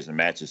X Division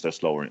matches, they're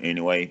slower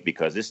anyway,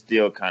 because it's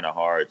still kind of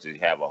hard to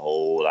have a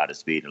whole lot of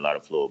speed and a lot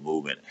of fluid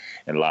movement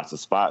and lots of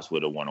spots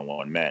with a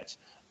one-on-one match.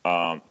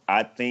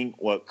 I think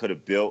what could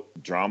have built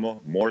drama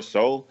more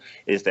so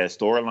is that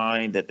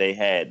storyline that they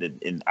had,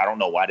 and I don't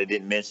know why they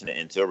didn't mention it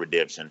until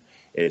Redemption,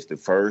 is the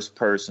first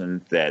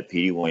person that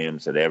Petey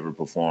Williams had ever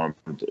performed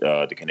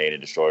the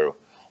Canadian Destroyer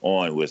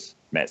on was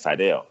Matt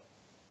Sydal.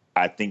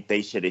 I think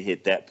they should have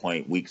hit that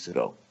point weeks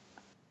ago.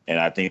 And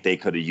I think they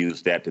could have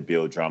used that to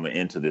build drama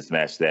into this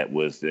match that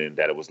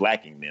it was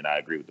lacking. And I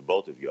agree with the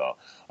both of y'all.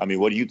 I mean,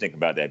 what do you think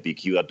about that,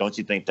 BQ? Don't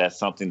you think that's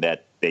something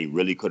that they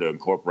really could have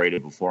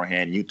incorporated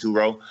beforehand? You too,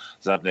 Ro?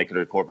 Something they could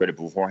have incorporated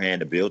beforehand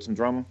to build some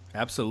drama?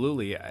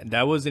 Absolutely.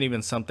 That wasn't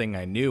even something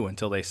I knew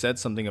until they said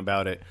something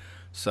about it.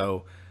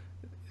 So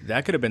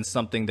that could have been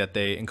something that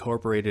they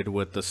incorporated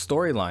with the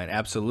storyline.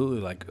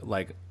 Absolutely.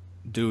 Like,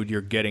 dude,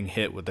 you're getting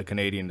hit with the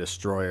Canadian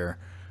Destroyer.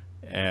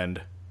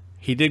 And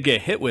he did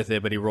get hit with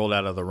it, but he rolled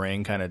out of the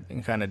ring, kind of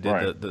did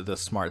right. the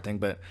smart thing.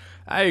 But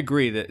I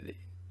agree that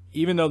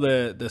even though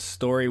the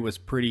story was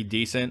pretty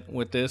decent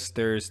with this,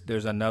 there's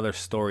another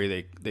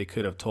story they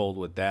could have told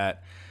with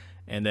that.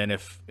 And then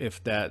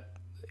if that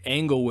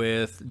angle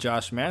with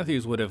Josh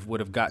Matthews would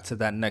have got to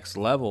that next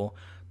level,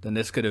 then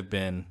this could have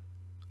been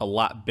a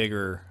lot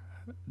bigger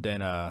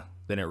than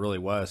it really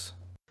was.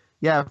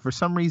 Yeah, for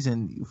some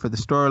reason, for the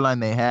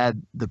storyline they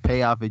had, the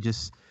payoff,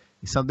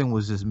 something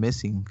was just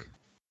missing.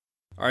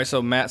 All right,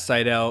 so Matt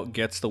Sydal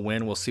gets the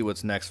win. We'll see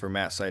what's next for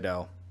Matt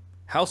Sydal.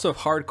 House of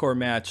Hardcore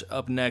match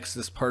up next.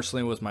 This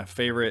personally was my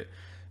favorite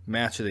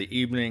match of the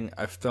evening.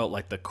 I felt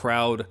like the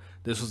crowd,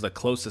 this was the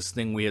closest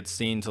thing we had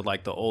seen to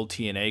like the old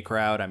TNA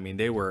crowd. I mean,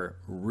 they were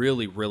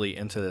really, really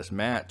into this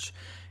match.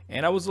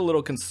 And I was a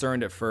little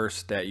concerned at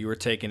first that you were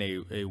taking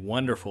a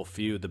wonderful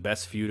feud, the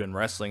best feud in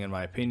wrestling in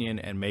my opinion,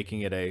 and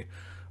making it a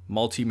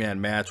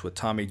multi-man match with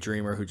Tommy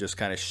Dreamer, who just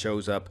kind of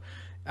shows up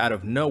out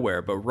of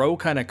nowhere. But Ro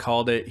kind of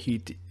called it.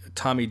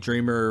 Tommy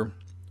Dreamer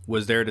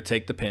was there to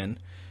take the pin,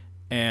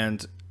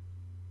 and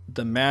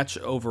the match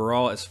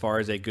overall, as far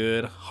as a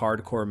good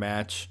hardcore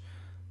match,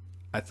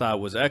 I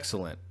thought was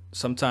excellent.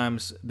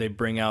 Sometimes they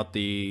bring out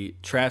the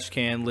trash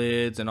can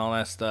lids and all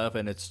that stuff,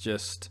 and it's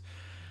just,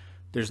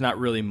 there's not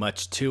really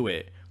much to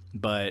it.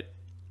 But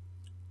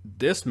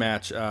this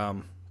match,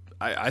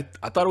 I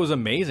thought it was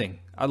amazing.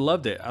 I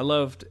loved it. I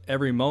loved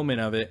every moment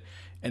of it.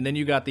 And then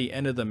you got the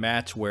end of the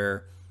match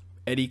where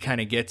Eddie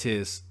kind of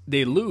gets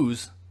they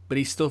lose, but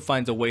he still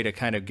finds a way to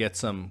kind of get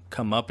some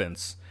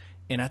comeuppance.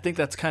 And I think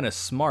that's kind of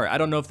smart. I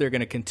don't know if they're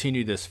going to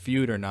continue this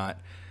feud or not,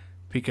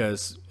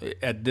 because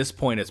at this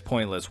point it's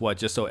pointless.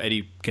 Just so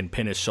Eddie can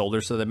pin his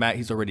shoulders to the mat?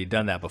 He's already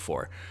done that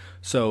before.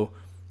 So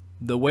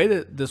the way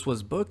that this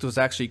was booked was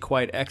actually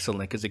quite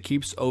excellent, because it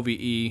keeps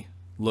OVE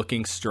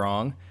looking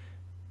strong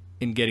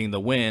in getting the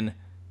win.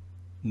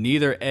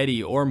 Neither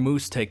Eddie or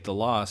Moose take the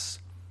loss.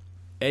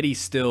 Eddie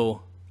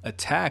still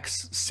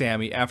attacks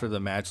Sammy after the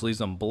match, leaves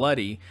him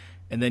bloody,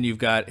 and then you've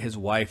got his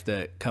wife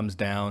that comes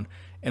down.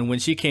 And when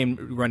she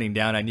came running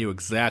down, I knew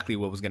exactly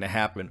what was going to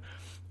happen.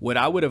 What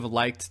I would have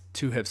liked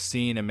to have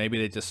seen, and maybe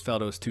they just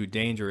felt it was too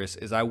dangerous,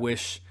 is I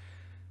wish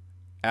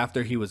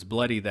after he was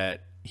bloody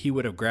that he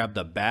would have grabbed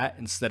the bat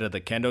instead of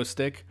the kendo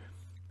stick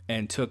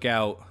and took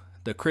out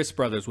the Chris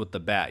brothers with the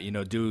bat.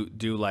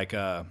 Do like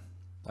I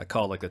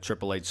call it like the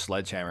Triple H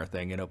sledgehammer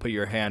thing. Put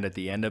your hand at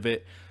the end of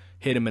it,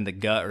 hit him in the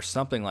gut or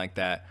something like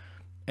that,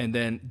 and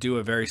then do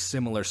a very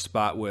similar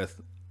spot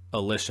with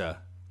Alicia.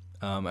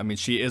 I mean,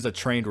 she is a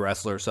trained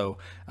wrestler, so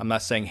I'm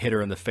not saying hit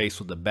her in the face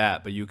with the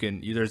bat, but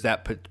there's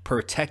that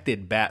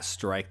protected bat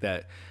strike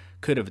that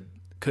could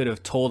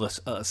have told us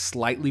a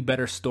slightly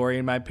better story,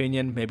 in my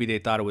opinion. Maybe they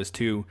thought it was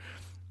too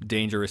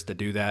dangerous to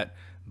do that,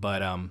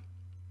 but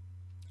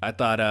I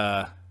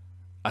thought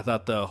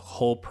the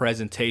whole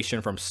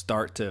presentation from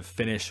start to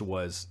finish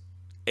was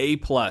A+.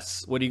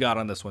 What do you got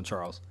on this one,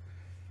 Charles?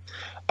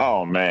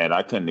 Oh man,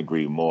 I couldn't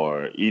agree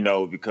more.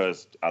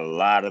 Because a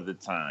lot of the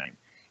time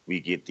we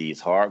get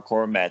these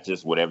hardcore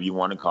matches, whatever you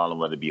want to call them,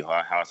 whether it be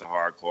House of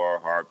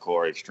Hardcore,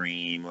 Hardcore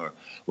Extreme, or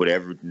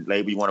whatever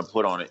label you want to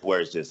put on it, where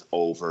it's just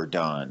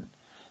overdone.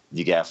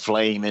 You got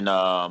flaming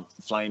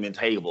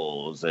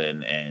tables,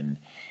 and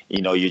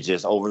you're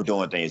just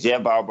overdoing things. Yeah,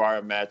 barbed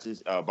wire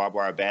matches, barbed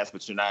wire bats,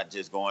 but you're not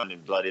just going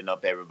and blooding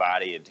up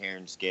everybody and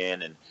tearing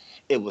skin. And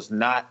it was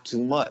not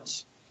too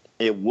much.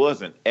 It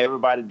wasn't.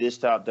 Everybody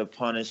dished out the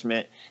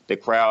punishment. The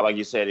crowd, like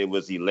you said, it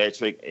was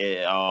electric.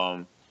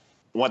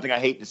 One thing I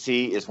hate to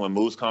see is when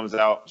Moose comes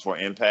out for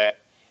Impact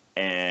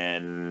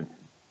and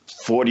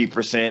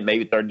 40%,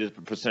 maybe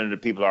 30% of the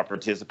people are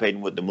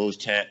participating with the Moose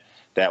chant.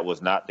 That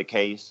was not the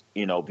case.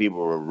 People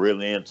were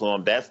really into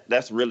him.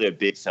 That's really a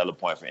big selling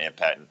point for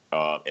Impact,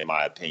 in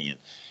my opinion,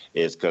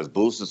 is because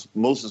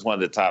Moose is one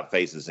of the top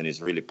faces, and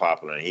he's really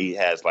popular, and he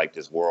has like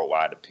this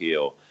worldwide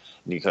appeal.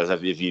 because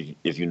if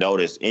you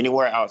notice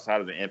anywhere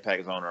outside of the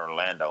Impact Zone in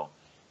Orlando,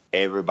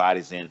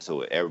 everybody's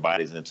into it.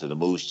 Everybody's into the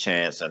Moose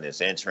chants and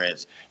its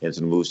entrance, into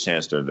the Moose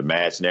chants during the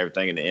match and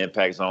everything. In the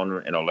Impact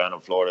Zone in Orlando,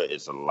 Florida,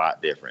 it's a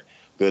lot different.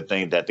 Good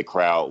thing that the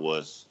crowd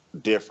was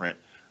different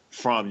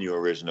from your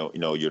original,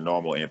 your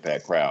normal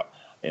Impact crowd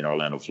in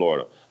Orlando,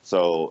 Florida.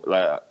 So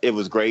it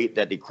was great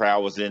that the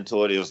crowd was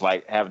into it. It was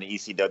like having the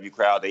ECW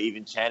crowd. They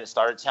even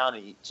started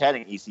chatting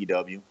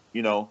ECW.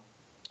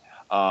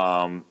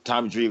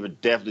 Tommy Dreamer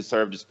definitely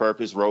served his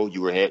purpose. Ro,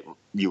 you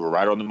were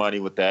right on the money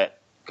with that.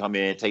 Come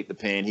in, take the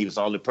pin. He was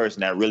the only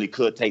person that really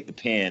could take the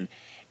pin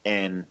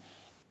and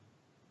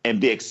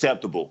be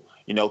acceptable,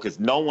 because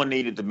no one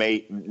needed to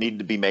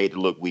be made to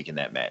look weak in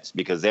that match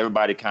because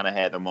everybody kind of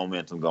had the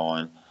momentum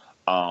going.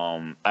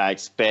 I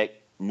expect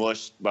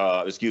Moose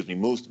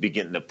to be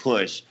getting the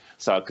push,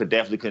 so I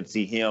couldn't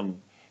see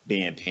him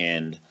being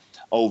pinned.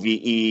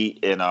 OVE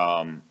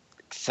and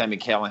Sami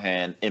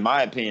Callihan, in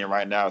my opinion,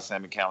 right now,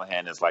 Sami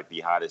Callihan is like the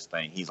hottest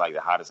thing. He's like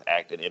the hottest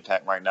act in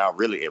Impact right now,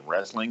 really in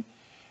wrestling,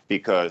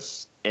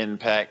 because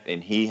Impact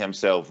and he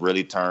himself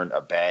really turned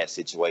a bad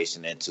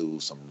situation into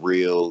some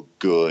real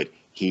good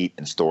heat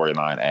and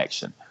storyline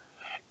action.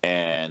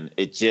 And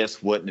it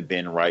just wouldn't have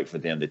been right for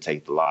them to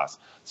take the loss.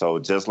 So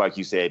just like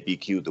you said,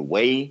 BQ, the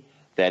way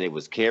that it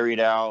was carried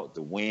out,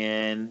 the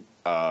win,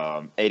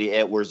 Eddie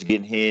Edwards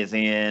getting his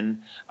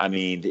in. I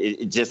mean,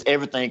 it just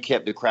everything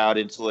kept the crowd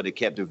into it. It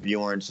kept the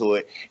viewer into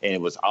it, and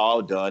it was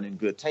all done in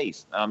good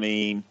taste. I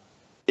mean,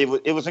 it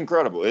was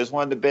incredible. It was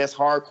one of the best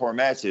hardcore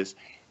matches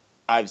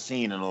I've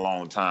seen in a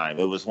long time.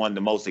 It was one of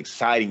the most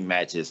exciting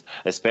matches,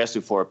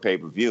 especially for a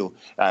pay-per-view,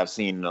 I've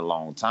seen in a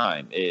long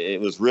time.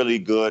 It was really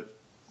good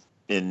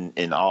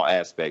in all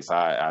aspects.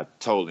 I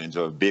totally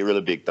enjoyed it.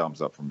 Really big thumbs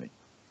up from me.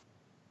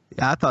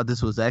 Yeah, I thought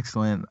this was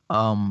excellent.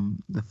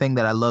 The thing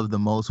that I loved the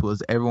most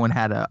was everyone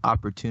had an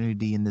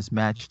opportunity in this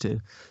match to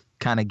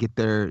kind of get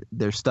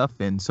their stuff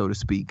in, so to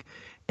speak.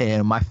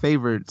 And my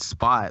favorite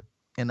spot,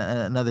 and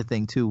another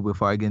thing too,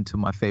 before I get into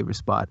my favorite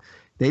spot,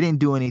 they didn't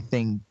do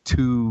anything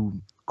too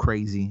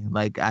crazy.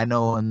 Like I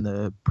know in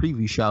the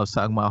preview show I was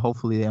talking about,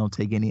 hopefully they don't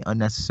take any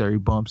unnecessary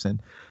bumps,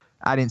 and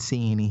I didn't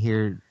see any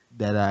here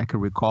that I could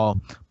recall.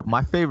 But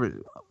my favorite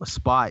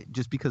spot,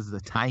 just because of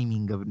the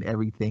timing of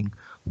everything,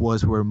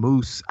 was where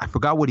Moose, I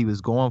forgot what he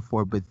was going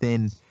for, but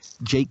then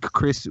Jake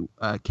Chris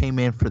came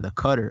in for the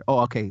cutter. Oh,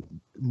 okay.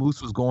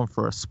 Moose was going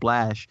for a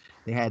splash.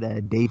 They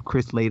had Dave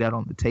Chris laid out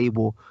on the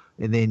table,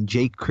 and then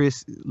Jake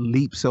Chris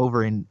leaps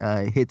over and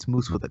hits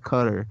Moose with a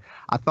cutter.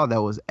 I thought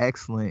that was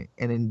excellent.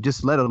 And then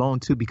just let alone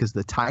too, because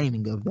the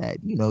timing of that,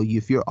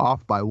 if you're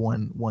off by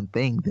one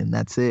thing, then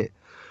that's it.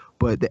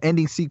 But the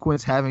ending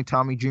sequence, having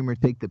Tommy Dreamer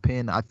take the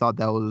pin, I thought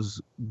that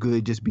was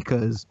good just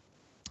because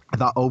I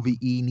thought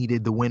OVE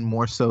needed the win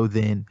more so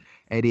than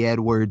Eddie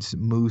Edwards,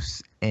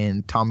 Moose,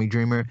 and Tommy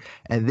Dreamer.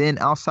 And then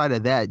outside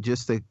of that,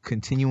 just the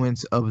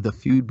continuance of the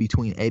feud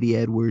between Eddie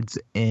Edwards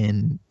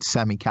and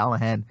Sami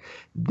Callihan,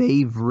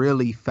 they've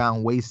really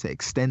found ways to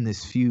extend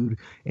this feud.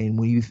 And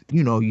when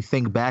you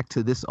think back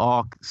to this,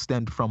 all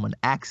stemmed from an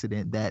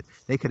accident that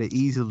they could have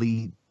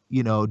easily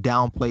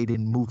downplayed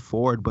and moved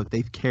forward, but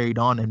they've carried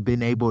on and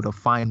been able to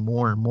find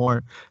more and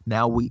more.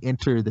 Now we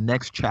enter the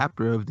next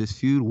chapter of this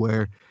feud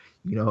where,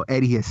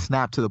 Eddie has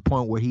snapped to the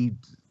point where he,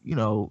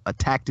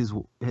 attacked his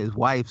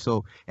wife.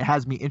 So it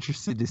has me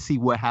interested to see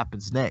what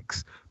happens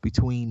next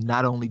between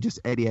not only just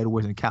Eddie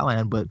Edwards and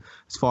Callihan, but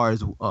as far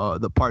as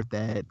the part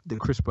that the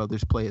Chris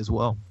brothers play as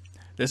well.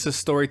 This is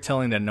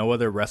storytelling that no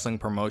other wrestling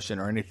promotion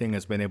or anything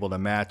has been able to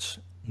match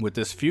with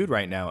this feud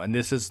right now. And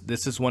this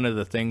is one of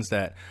the things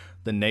that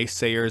the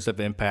naysayers of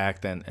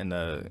Impact and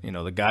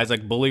the guys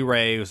like Bully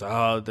Ray, who's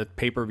the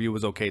pay-per-view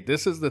was okay.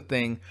 This is the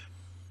thing.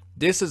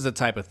 This is the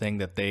type of thing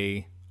that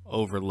they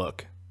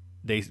overlook.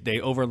 They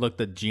overlook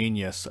the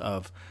genius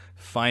of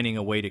finding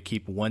a way to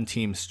keep one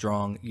team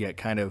strong, yet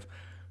kind of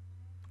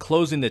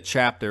closing the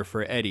chapter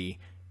for Eddie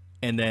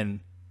and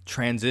then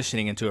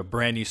transitioning into a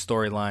brand new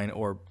storyline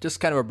or just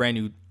kind of a brand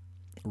new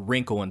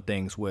wrinkle in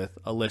things with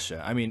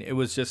Alicia. I mean, it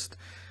was just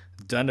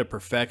done to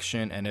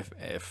perfection, and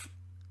if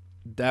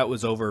that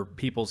was over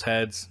people's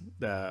heads,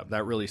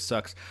 that really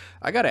sucks.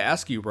 I got to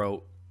ask you,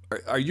 Ro,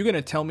 are you going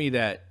to tell me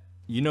that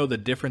the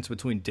difference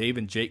between Dave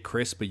and Jake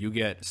Chris, but you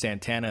get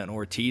Santana and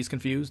Ortiz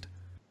confused?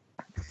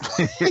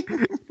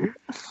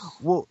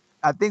 Well,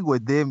 I think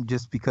with them,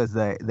 just because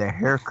the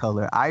hair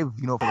color, I've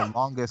for the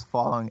longest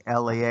following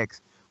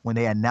LAX, when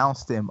they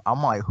announced him,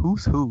 I'm like,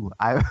 who's who?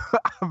 I've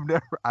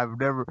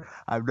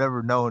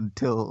never known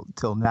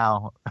till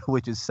now,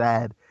 which is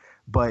sad.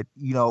 But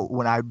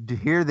when I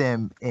hear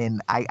them,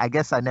 and I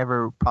guess I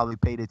never probably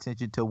paid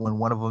attention to when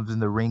one of them's in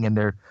the ring and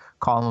they're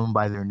calling them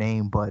by their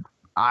name. But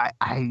I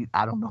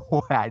don't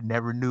know. I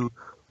never knew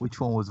which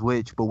one was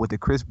which. But with the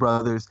Chris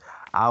brothers,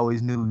 I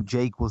always knew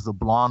Jake was the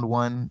blonde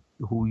one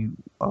who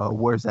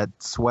wears that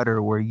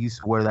sweater where he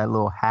used to wear that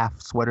little half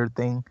sweater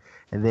thing.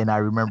 And then I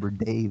remember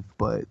Dave.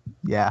 But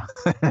yeah.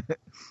 I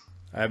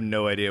have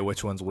no idea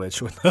which one's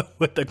which with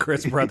the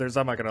Chris brothers.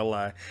 I'm not going to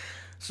lie.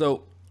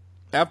 So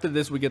After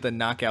this, we get the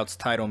Knockouts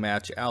title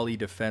match. Allie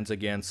defends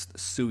against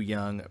Su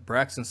Yung.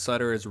 Braxton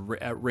Sutter is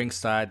at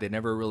ringside. They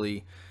never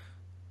really,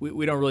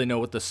 we don't really know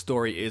what the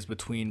story is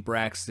between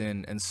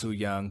Braxton and Su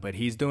Yung, but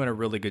he's doing a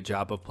really good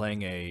job of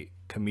playing a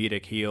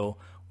comedic heel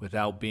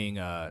without being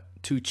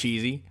too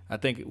cheesy. I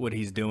think what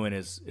he's doing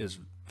is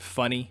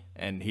funny,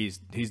 and he's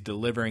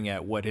delivering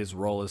at what his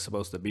role is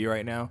supposed to be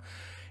right now.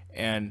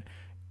 And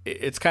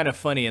it's kind of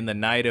funny in the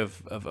night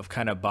of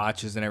kind of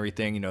botches and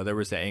everything. You know, there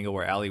was the angle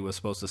where Allie was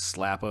supposed to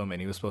slap him and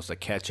he was supposed to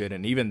catch it,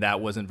 and even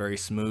that wasn't very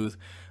smooth.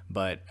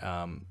 But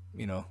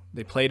you know,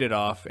 they played it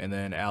off, and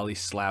then Allie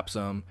slaps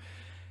him.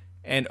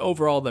 And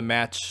overall, the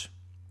match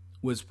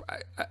was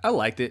I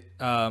liked it.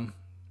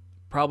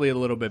 Probably a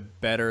little bit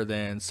better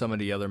than some of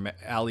the other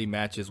Allie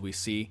matches we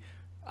see.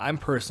 I'm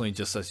personally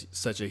just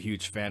such a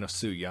huge fan of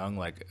Su Yung.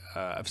 Like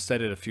I've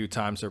said it a few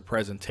times, her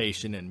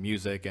presentation and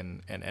music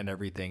and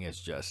everything is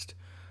just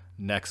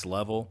next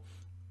level.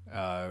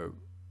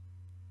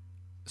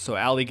 So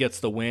Allie gets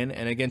the win,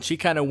 and again, she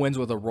kind of wins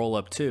with a roll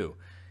up too.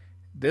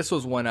 This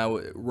was when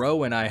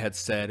Ro and I had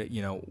said,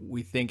 you know,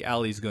 we think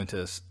Allie's going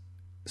to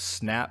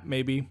snap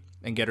maybe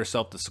and get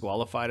herself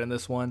disqualified in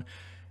this one.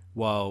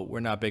 Well,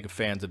 we're not big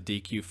fans of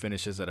DQ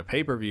finishes at a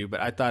pay-per-view,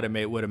 but I thought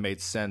it would have made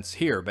sense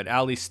here. But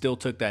Allie still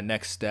took that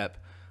next step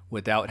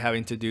without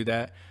having to do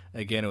that.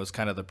 Again, it was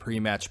kind of the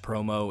pre-match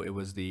promo. It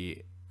was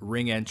the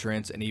ring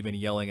entrance, and even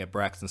yelling at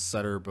Braxton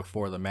Sutter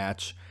before the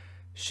match.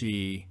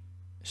 She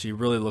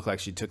really looked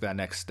like she took that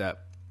next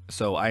step.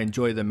 So I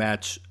enjoyed the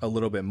match a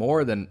little bit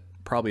more than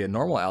probably a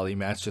normal Allie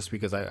match, just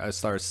because I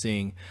started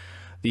seeing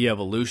the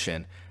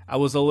evolution. I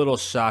was a little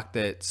shocked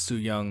that Su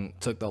Yung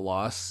took the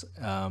loss.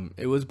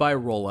 It was by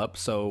roll-up,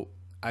 so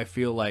I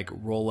feel like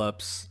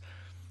roll-ups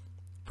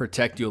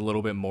protect you a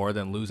little bit more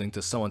than losing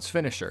to someone's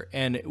finisher.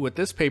 And with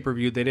this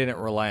pay-per-view, they didn't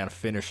rely on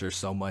finishers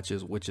so much,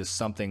 which is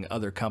something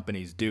other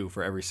companies do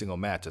for every single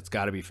match. It's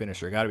got to be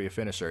finisher, got to be a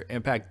finisher.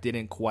 Impact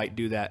didn't quite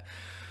do that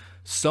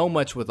so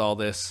much with all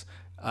this.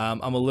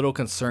 I'm a little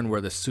concerned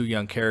where the Su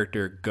Yung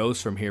character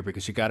goes from here,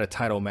 because she got a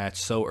title match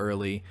so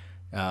early.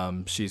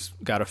 She's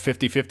got a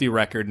 50-50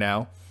 record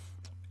now.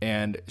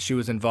 And she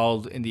was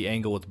involved in the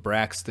angle with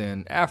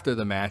Braxton after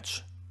the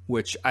match,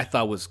 which I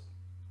thought was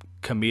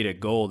comedic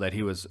gold, that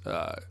he was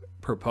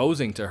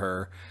proposing to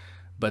her.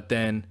 But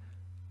then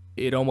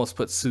it almost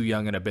put Su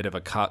Yung in a bit of a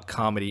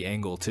comedy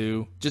angle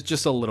too,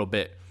 just a little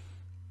bit.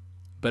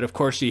 But of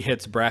course she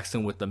hits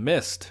Braxton with the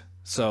mist,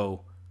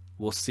 so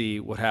we'll see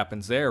what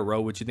happens there.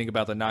 Ro, what you think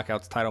about the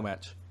Knockouts title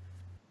match?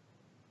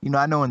 You know,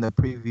 I know in the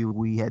preview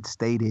we had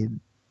stated,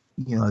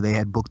 you know, they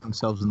had booked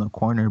themselves in the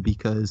corner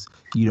because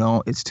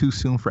it's too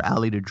soon for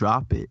Allie to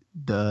drop it,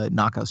 the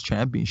Knockouts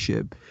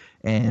championship.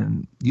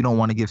 And you don't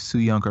want to give Su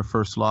Yung her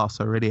first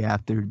loss already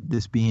after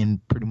this being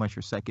pretty much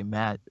her second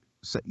match.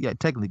 Yeah,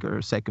 technically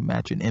her second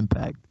match in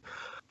Impact.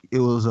 It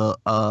was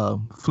a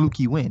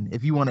fluky win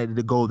if you wanted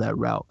to go that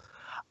route.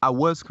 I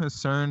was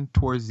concerned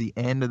towards the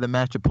end of the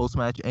match, a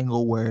post-match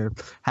angle, where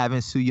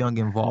having Su Yung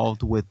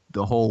involved with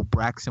the whole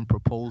Braxton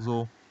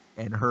proposal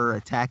and her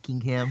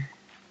attacking him.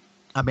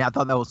 I mean, I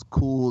thought that was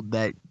cool,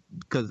 that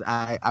because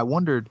I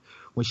wondered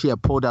when she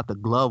had pulled out the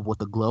glove what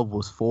the glove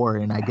was for,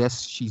 and I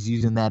guess she's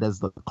using that as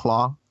the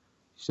claw.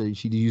 So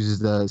she uses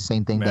the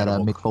same thing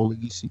mandible. That Mick Foley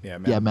used to.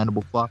 Yeah,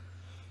 mandible claw.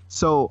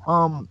 So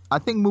I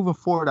think moving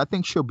forward, I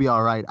think she'll be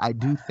all right. I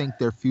do think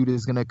their feud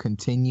is going to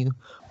continue,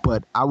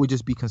 but I would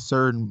just be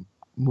concerned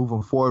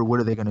moving forward, what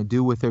are they going to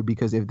do with her?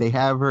 Because if they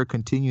have her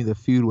continue the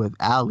feud with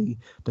Allie,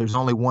 there's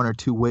only one or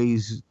two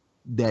ways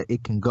that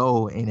it can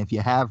go, and if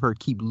you have her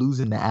keep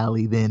losing to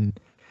Allie, then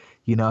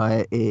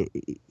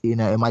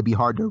it might be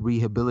hard to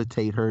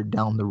rehabilitate her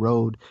down the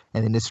road,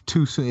 and then it's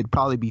too soon. It'd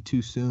probably be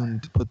too soon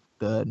to put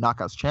the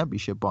Knockouts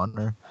championship on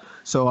her.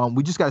 So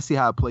we just got to see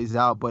how it plays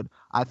out. But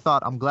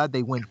I'm glad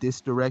they went this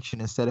direction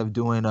instead of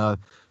doing a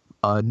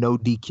no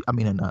DQ. I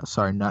mean,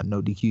 sorry, not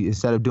no DQ.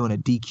 Instead of doing a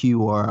DQ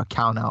or a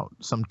count out,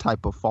 some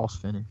type of false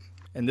finish.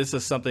 And this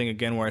is something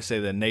again where I say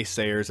the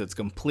naysayers, it's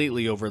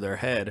completely over their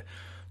head.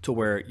 To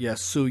where,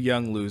 yes, Su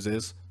Yung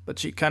loses, but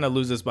she kind of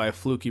loses by a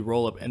fluky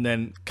roll-up and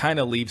then kind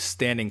of leaves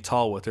standing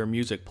tall with her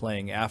music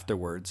playing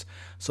afterwards.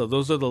 So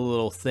those are the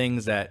little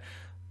things that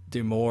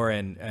D'Amore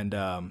and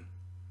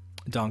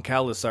Don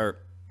Callis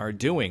are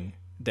doing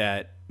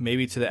that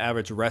maybe to the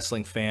average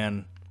wrestling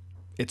fan,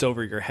 it's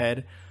over your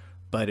head,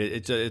 but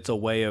it's a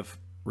way of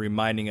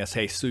reminding us,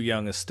 hey, Su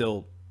Yung is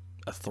still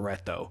a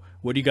threat, though.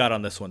 What do you got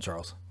on this one,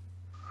 Charles?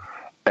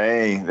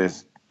 Hey,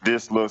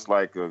 This looks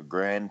like a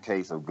grand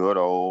case of good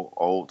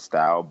old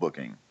style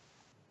booking.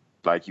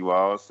 Like you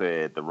all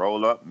said, the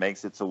roll up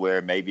makes it to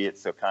where maybe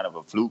it's a kind of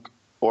a fluke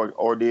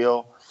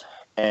ordeal.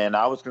 And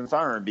I was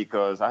concerned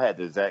because I had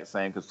the exact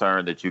same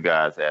concern that you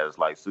guys had. It's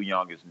like Su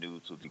Yung is new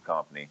to the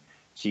company.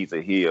 She's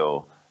a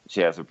heel. She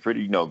has a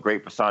pretty,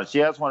 great persona. She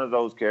has one of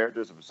those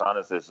characters, a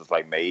persona that's just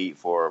like made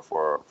for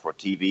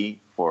TV,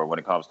 for when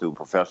it comes to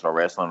professional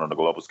wrestling on the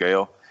global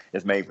scale.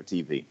 It's made for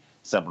TV.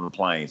 Simple and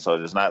plain. So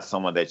it's not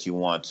someone that you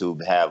want to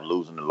have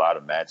losing a lot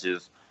of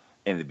matches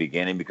in the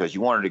beginning because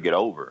you want her to get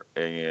over.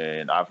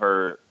 And I've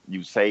heard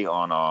you say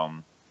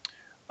on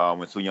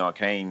when Su Young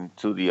came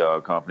to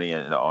the company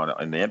and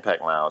on in the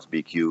Impact Lounge,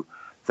 BQ,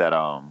 that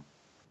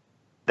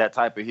that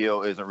type of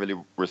heel isn't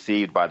really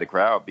received by the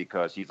crowd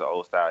because she's an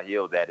old style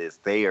heel that is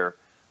there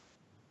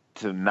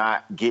to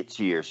not get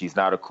cheered. She's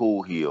not a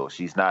cool heel.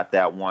 She's not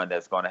that one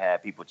that's going to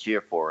have people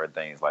cheer for her and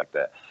things like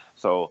that.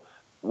 So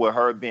with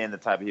her being the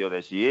type of heel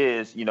that she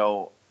is, you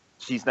know,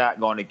 she's not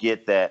going to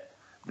get that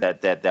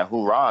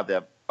hoorah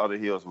that other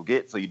heels will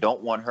get. So you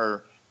don't want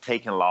her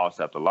taking loss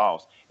after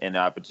loss. And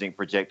I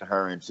projected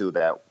her into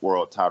that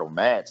world title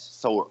match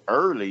so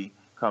early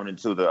coming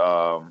into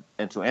the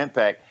into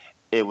Impact.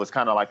 It was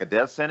kind of like a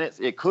death sentence.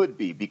 It could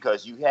be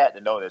because you had to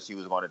know that she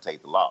was going to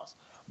take the loss.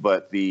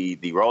 But the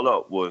roll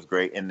up was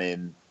great. And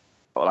then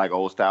like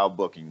old style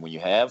booking, when you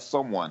have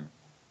someone,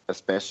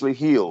 especially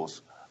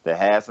heels, that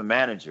has a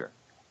manager,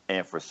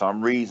 and for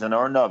some reason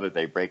or another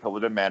they break up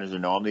with their manager,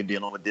 normally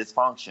dealing with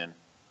dysfunction,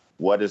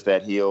 what does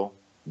that heel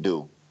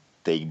do?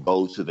 They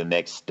go to the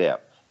next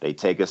step. They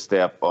take a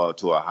step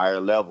to a higher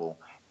level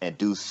and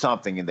do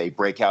something, and they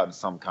break out in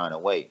some kind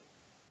of way.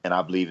 And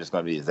I believe it's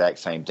going to be the exact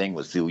same thing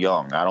with Su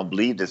Young. I don't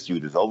believe this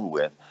feud is over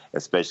with,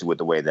 especially with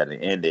the way that it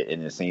ended.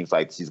 And it seems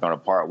like she's going to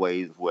part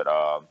ways with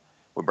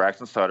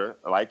Braxton Sutter.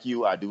 Like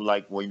you, I do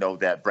like, well, you know,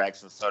 that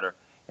Braxton Sutter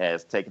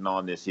has taken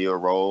on this heel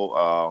role.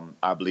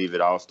 I believe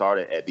it all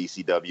started at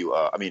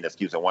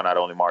BCW. One Night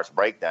Only March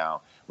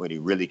Breakdown, when he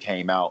really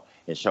came out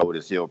and showed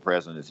his heel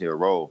presence, his heel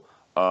role.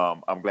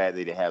 I'm glad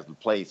that he has the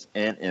place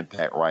in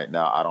Impact right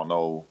now. I don't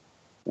know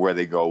where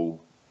they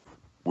go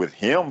with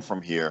him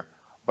from here,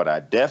 but I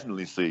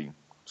definitely see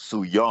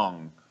Su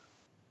Young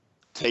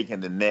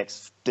taking the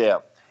next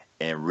step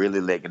and really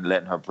letting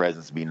her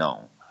presence be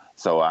known.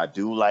 So I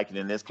do like it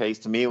in this case.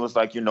 To me, it was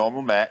like your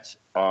normal match.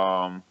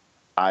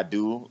 I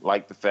do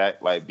like the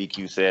fact, like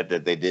BQ said,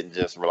 that they didn't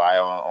just rely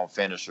on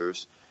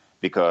finishers,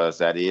 because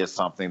that is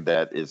something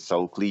that is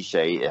so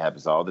cliche. It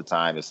happens all the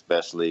time,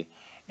 especially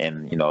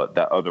in, you know,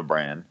 that other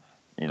brand,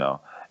 you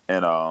know.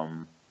 And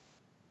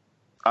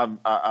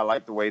I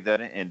like the way that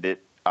it ended.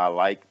 I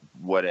like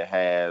what it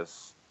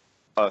has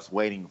us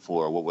waiting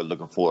for, what we're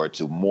looking forward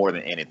to more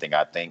than anything.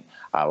 I think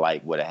I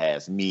like what it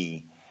has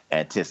me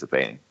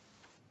anticipating.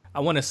 I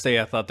want to say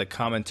I thought the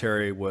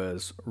commentary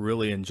was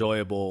really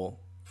enjoyable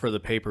for the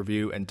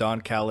pay-per-view, and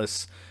Don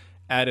Callis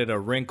added a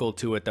wrinkle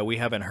to it that we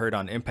haven't heard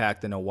on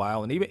Impact in a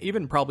while, and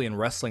even probably in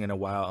wrestling in a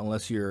while,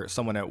 unless you're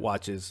someone that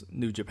watches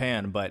New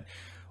Japan. But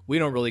we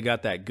don't really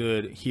got that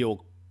good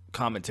heel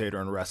commentator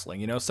in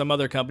wrestling. You know, some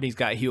other companies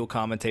got heel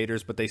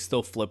commentators, but they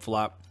still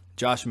flip-flop.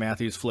 Josh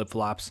Matthews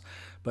flip-flops,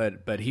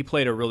 but he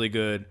played a really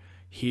good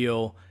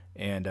heel.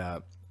 And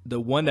the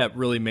one that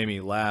really made me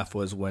laugh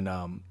was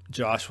when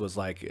Josh was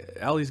like,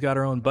 Allie's got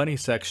her own bunny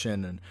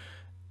section,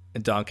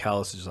 and Don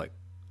Callis is just like,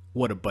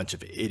 what a bunch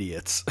of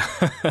idiots.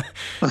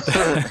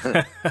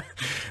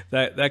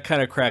 That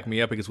kind of cracked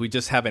me up, because we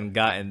just haven't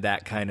gotten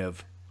that kind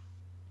of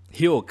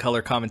heel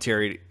color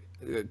commentator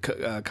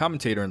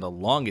in the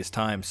longest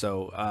time.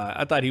 So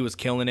I thought he was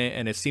killing it,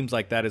 and it seems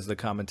like that is the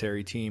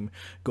commentary team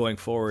going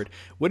forward.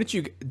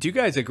 Do you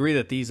guys agree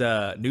that these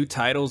new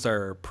titles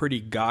are pretty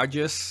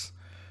gorgeous?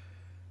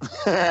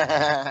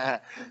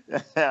 I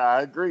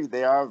agree.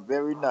 They are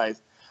very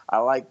nice. I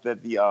like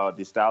that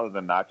the style of the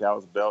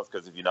knockouts belts,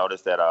 because if you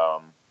notice that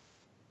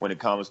when it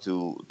comes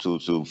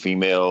to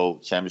female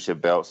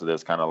championship belts, so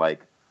there's kind of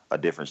like a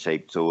different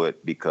shape to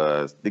it,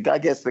 because the guy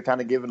gets to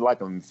kind of give it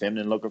like a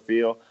feminine look or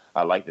feel.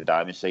 I like the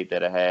diamond shape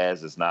that it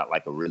has. It's not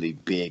like a really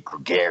big,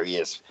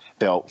 gregarious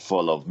belt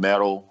full of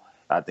metal.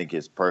 I think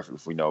it's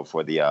perfect for, you know,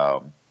 for the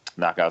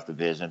knockouts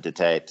division, the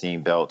tag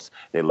team belts.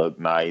 They look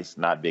nice,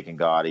 not big and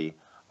gaudy.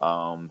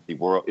 The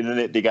world, and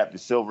then they got the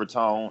silver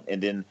tone,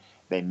 and then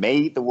they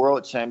made the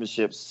world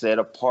championship set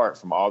apart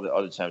from all the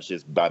other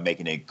championships by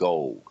making it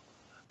gold,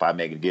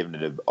 giving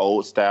it an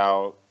old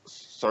style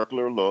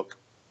circular look.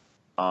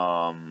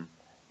 And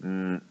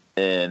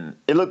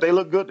they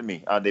look good to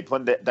me. They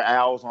put the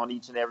owls on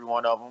each and every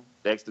one of them.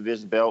 The X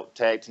Division belt,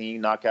 tag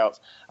team, knockouts.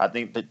 I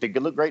think they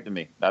look great to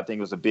me. I think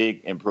it was a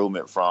big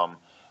improvement from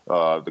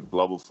the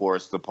Global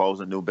Force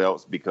supposed new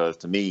belts, because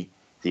to me,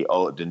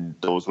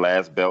 those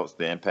last belts,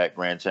 the Impact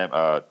Grand Champ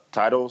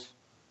titles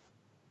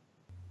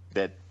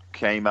that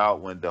came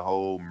out when the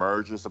whole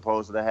merger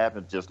supposed to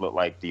happen, just looked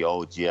like the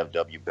old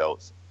GFW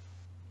belts.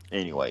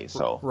 Anyway,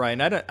 so right,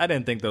 and I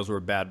didn't think those were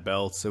bad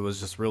belts. It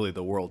was just really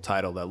the world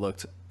title that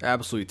looked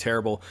absolutely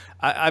terrible.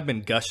 I've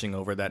been gushing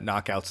over that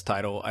Knockouts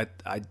title.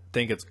 I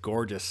think it's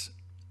gorgeous.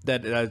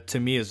 That to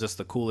me is just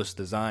the coolest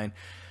design.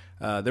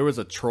 There was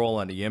a troll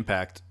on the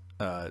Impact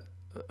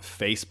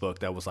Facebook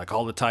that was like,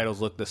 all the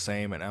titles look the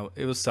same, and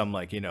it was some,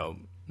 like, you know,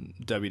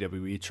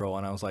 WWE troll,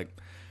 and I was like,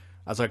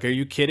 are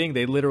you kidding?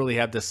 They literally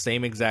have the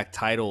same exact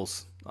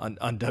titles on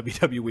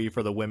WWE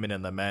for the women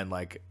and the men.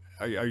 Like,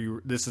 are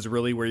you? This is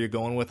really where you're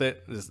going with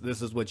it?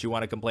 This is what you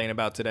want to complain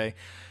about today,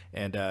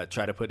 and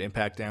try to put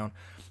Impact down?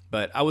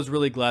 But I was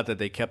really glad that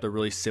they kept a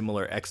really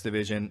similar X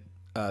Division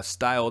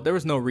style. There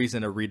was no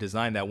reason to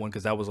redesign that one,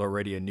 because that was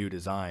already a new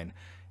design.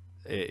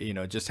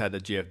 it just had the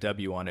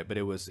GFW on it, but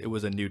it was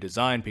a new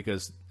design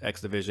because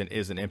X Division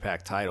is an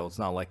Impact title. It's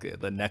not like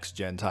the next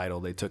gen title.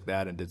 They took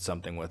that and did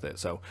something with it.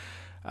 So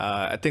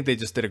I think they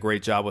just did a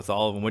great job with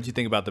all of them. What do you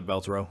think about the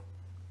belts, Ro?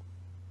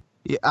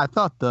 Yeah, I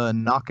thought the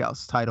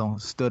Knockouts title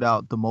stood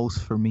out the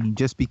most for me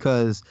just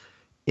because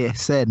it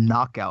said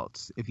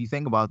Knockouts. If you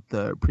think about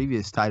the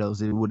previous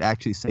titles, it would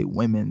actually say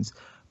Women's.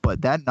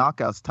 But that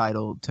Knockouts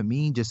title, to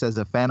me, just as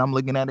a fan, I'm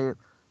looking at it,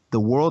 the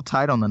world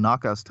title and the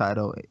Knockouts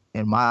title,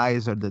 in my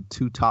eyes, are the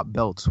two top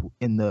belts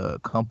in the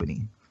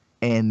company.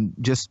 And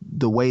just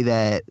the way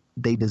that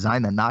they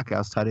designed the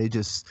Knockouts title, it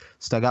just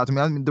stuck out to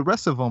me. I mean, the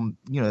rest of them,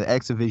 the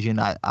X Division,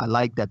 I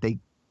like that they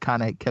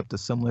kind of kept a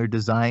similar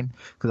design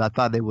because I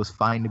thought it was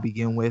fine to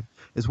begin with,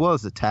 as well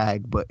as the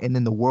tag. And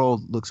then the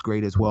world looks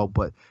great as well.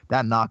 But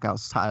that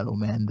Knockouts title,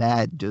 man,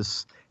 that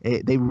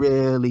they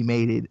really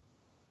made it.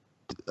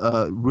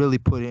 Really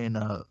put in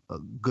a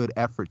good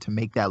effort to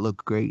make that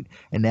look great,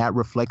 and that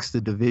reflects the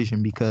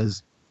division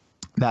because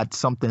that's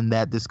something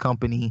that this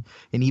company,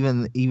 and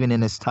even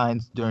in its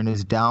times during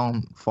its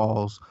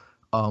downfalls,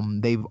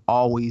 they've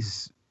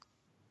always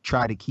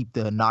tried to keep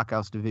the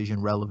Knockouts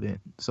division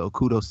relevant. So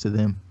kudos to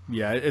them.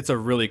 Yeah, it's a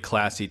really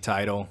classy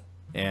title,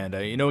 and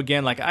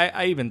again, like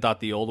I even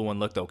thought the older one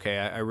looked okay.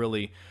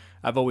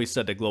 I've always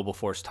said the Global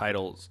Force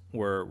titles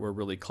were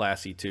really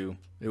classy too.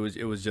 It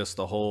was just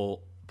the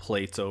whole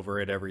plates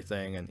over it,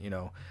 everything, and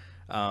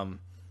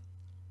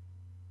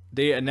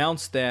they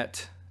announced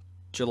that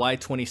July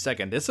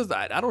 22nd.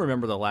 I don't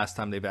remember the last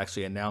time they've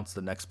actually announced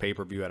the next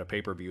pay-per-view at a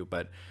pay-per-view,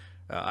 but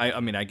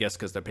I guess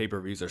because the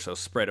pay-per-views are so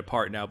spread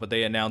apart now, but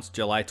they announced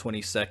July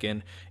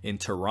 22nd in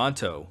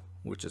Toronto,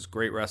 which is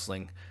great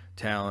wrestling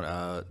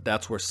town.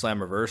 That's where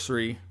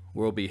Slammiversary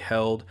will be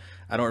held.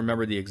 I don't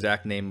remember the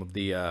exact name of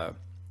the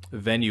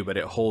venue, but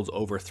it holds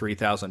over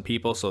 3,000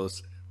 people, so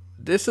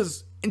this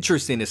is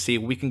interesting to see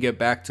if we can get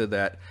back to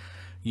that,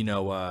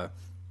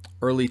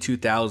 early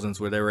 2000s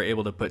where they were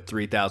able to put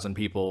 3,000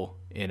 people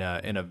in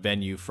a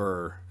venue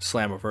for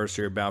Slammiversary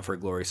or Bound for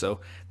Glory.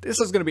 So this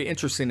is going to be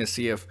interesting to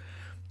see if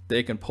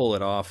they can pull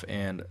it off,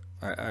 and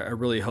I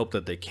really hope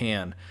that they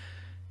can.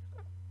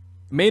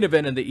 Main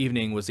event of the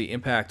evening was the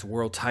Impact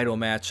World Title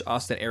match,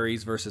 Austin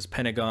Aries versus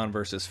Pentagon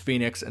versus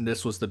Phoenix, and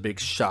this was the big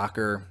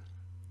shocker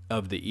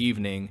of the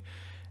evening.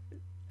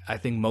 I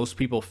think most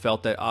people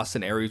felt that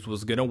Austin Aries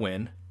was going to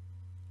win.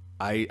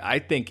 I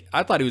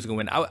thought he was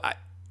going to win.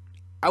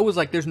 I was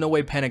like, there's no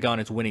way Pentagon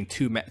is winning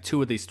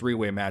two of these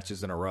three-way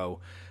matches in a row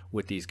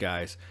with these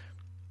guys.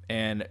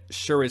 And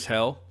sure as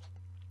hell,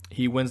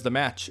 he wins the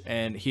match,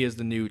 and he is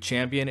the new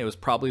champion. It was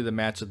probably the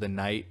match of the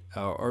night,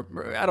 or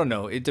I don't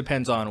know. It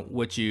depends on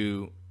what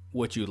you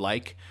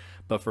like,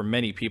 but for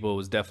many people, it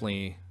was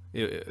definitely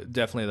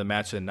the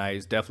match of the night.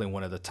 It's definitely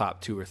one of the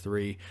top two or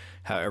three,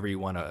 however you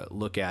want to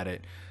look at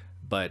it.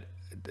 But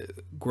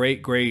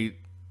great.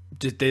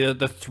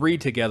 The three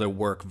together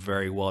work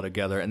very well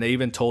together, and they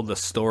even told the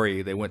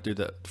story. They went through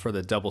for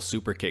the double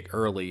super kick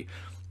early,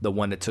 the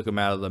one that took them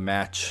out of the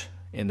match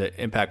in the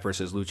Impact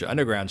versus Lucha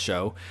Underground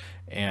show,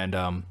 and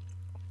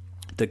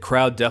the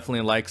crowd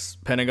definitely likes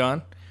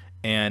Pentagon.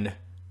 And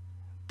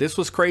this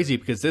was crazy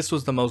because this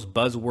was the most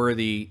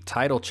buzzworthy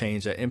title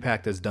change that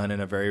Impact has done in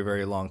a very,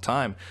 very long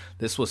time.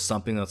 This was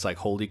something that's like,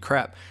 holy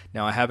crap.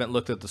 Now, I haven't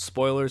looked at the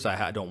spoilers.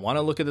 I don't want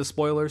to look at the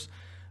spoilers.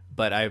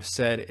 But I've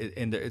said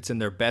it's in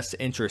their best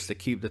interest to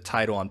keep the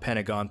title on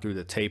Pentagon through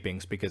the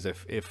tapings, because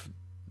if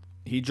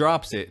he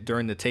drops it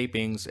during the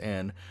tapings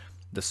and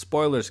the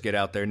spoilers get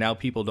out there, now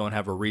people don't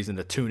have a reason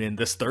to tune in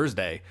this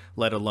Thursday,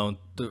 let alone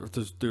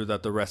through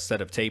the rest set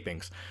of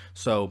tapings.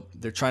 So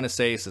they're trying to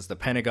say this is the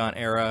Pentagon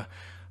era.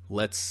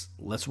 Let's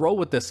roll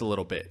with this a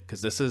little bit,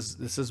 because this is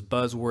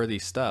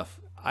buzzworthy stuff.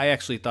 I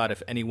actually thought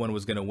if anyone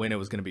was going to win, it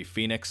was going to be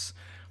Phoenix,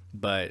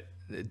 but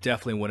it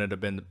definitely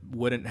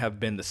wouldn't have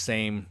been the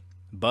same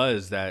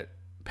buzz that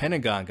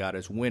Pentagon got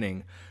as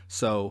winning.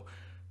 So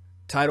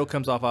title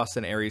comes off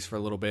Austin Aries for a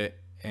little bit,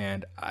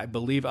 and I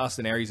believe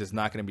Austin Aries is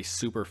not going to be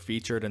super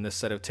featured in this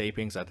set of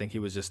tapings. I think he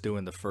was just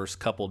doing the first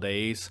couple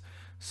days,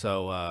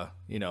 so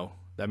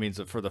that means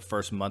that for the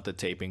first month of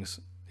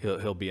tapings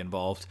he'll be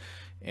involved,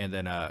 and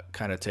then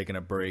kind of taking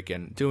a break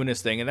and doing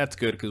his thing, and that's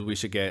good because we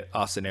should get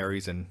Austin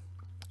Aries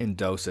in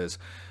doses.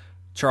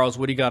 Charles,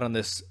 what do you got on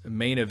this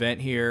main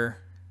event here,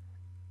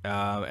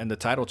 and the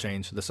title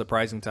change, the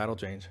surprising title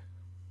change?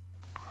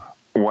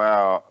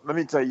 Wow, let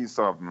me tell you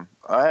something.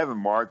 I haven't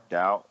marked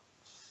out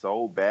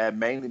so bad,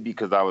 mainly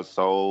because I was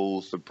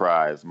so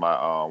surprised.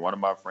 My one of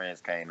my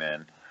friends came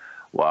in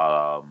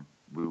while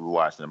we were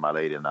watching it, my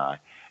lady and I,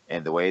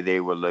 and the way they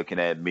were looking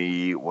at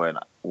me when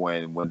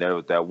there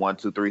was that 1,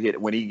 2, 3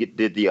 hit, when he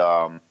did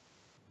the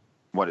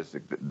what is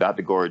it, not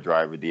the Gory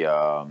Driver,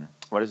 the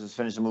what is his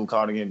finishing move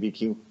called again?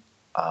 BQ.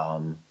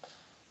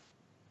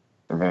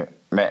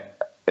 Man.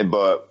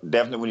 But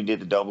definitely when he did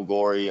the double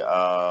gory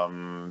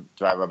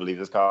driver, I believe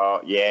it's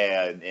called.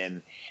 Yeah,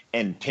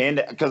 and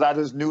pinned, because I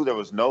just knew there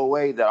was no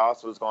way that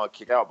Austin was going to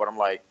kick out. But I'm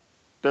like,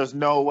 there's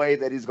no way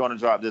that he's going to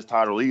drop this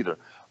title either.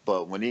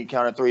 But when he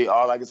counted 3,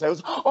 all I could say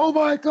was, "Oh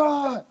my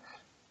God!"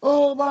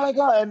 oh my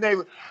God. And they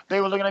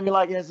were looking at me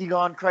like, has he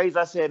gone crazy?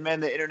 I said, man,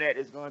 the internet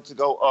is going to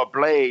go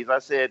ablaze. I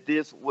said,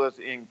 this was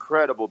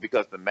incredible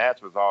because the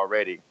match was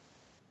already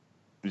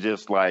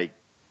just like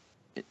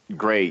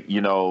great,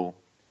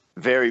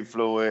 very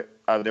fluid.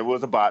 There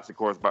was a box, of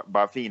course,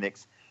 by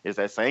Phoenix. It's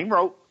that same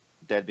rope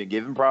that been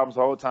giving problems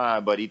the whole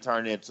time, but he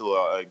turned into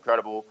an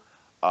incredible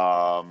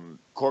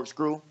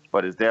corkscrew.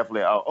 But it's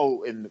definitely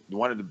and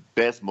one of the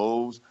best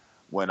moves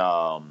when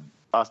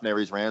Austin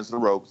Aries ran to the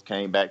ropes,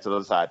 came back to the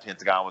other side.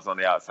 Pentagon was on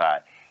the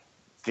outside.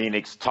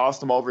 Phoenix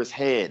tossed him over his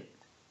head,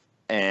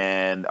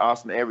 and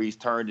Austin Aries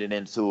turned it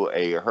into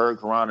a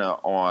hurricanrana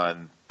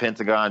on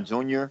Pentagon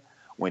Jr.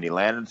 When he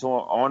landed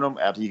on him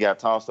after he got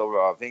tossed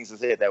over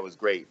Phoenix's head. That was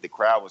great. The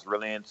crowd was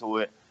really into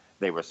it.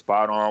 They were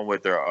spot on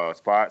with their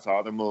spots,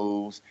 all their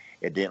moves.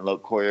 It didn't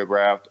look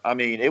choreographed. I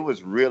mean, it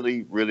was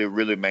really, really,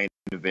 really main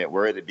event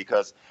worthy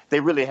because they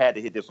really had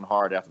to hit this one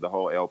hard after the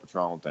whole El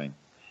Patron thing.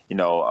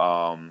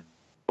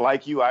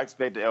 Like you, I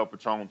expected El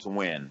Patron to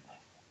win.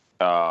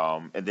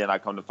 And then I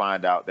come to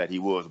find out that he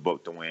was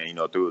booked to win,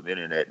 through the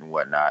internet and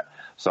whatnot.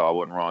 So I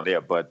wasn't wrong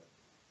there. But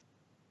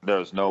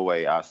there's no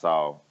way I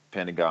saw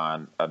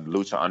Pentagon, a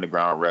Lucha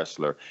Underground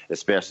wrestler,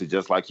 especially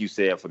just like you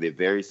said, for the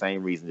very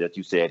same reason that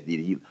you said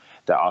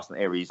that Austin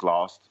Aries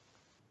lost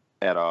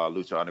at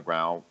Lucha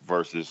Underground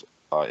versus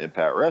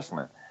Impact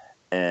Wrestling.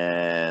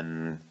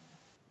 And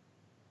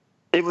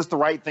it was the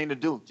right thing to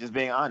do, just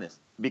being honest,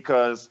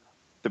 because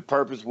the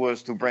purpose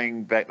was to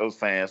bring back those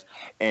fans,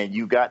 and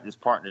you got this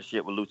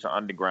partnership with Lucha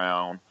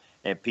Underground,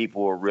 and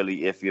people were really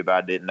iffy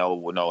about it, didn't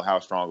know how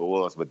strong it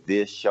was, but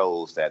this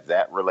shows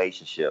that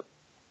relationship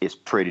is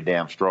pretty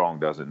damn strong,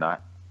 does it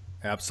not?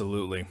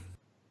 Absolutely.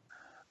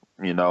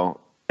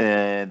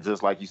 And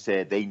just like you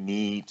said, they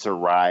need to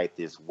ride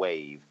this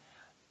wave.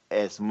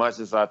 As much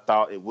as I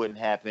thought it wouldn't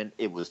happen,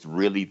 it was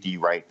really the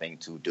right thing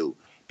to do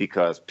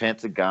because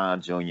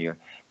Pentagon Jr.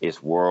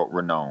 is world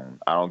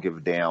renowned. I don't give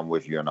a damn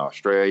if you're in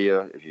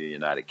Australia, if you're in the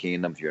United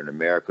Kingdom, if you're in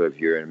America, if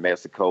you're in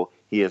Mexico.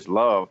 He is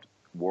loved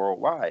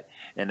worldwide,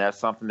 and that's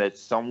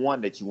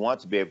someone that you want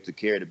to be able to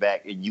carry the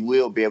back, and you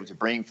will be able to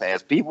bring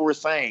fans. People were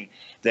saying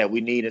that we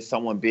needed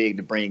someone big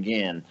to bring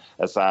in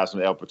aside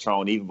from El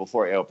Patron, even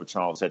before El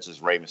Patron, such as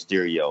Rey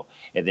Mysterio.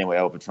 And then when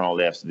El Patron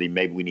left, so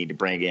maybe we need to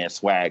bring in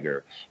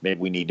Swagger,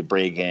 maybe we need to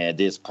bring in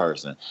this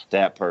person,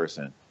 that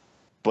person.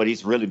 But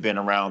he's really been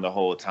around the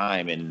whole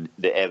time, and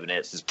the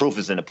evidence, his proof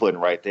is in the pudding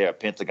right there.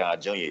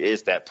 Pentagon Jr.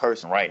 is that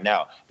person right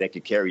now that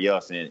could carry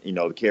us and,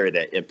 to carry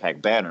that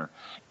Impact banner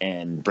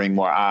and bring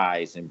more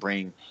eyes and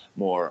bring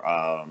more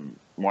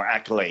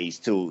accolades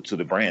to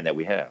the brand that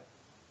we have.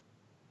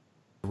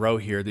 Row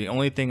here. The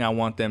only thing I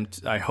want them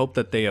I hope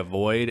that they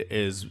avoid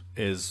is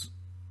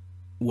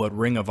what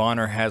Ring of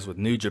Honor has with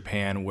New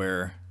Japan,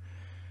 where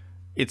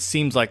it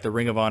seems like the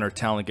Ring of Honor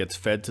talent gets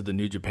fed to the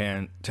New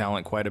Japan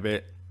talent quite a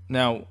bit.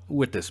 Now,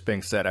 with this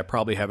being said, I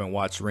probably haven't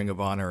watched Ring of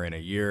Honor in a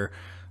year.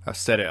 I've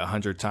said it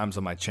 100 times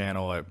on my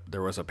channel.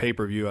 There was a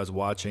pay-per-view I was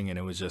watching, and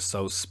it was just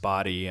so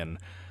spotty and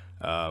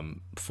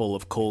full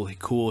of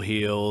cool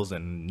heels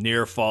and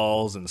near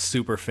falls and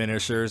super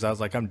finishers. I was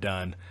like, I'm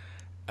done.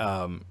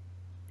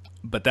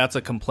 But that's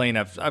a complaint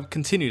I've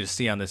continued to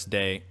see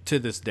to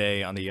this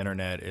day on the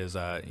internet is,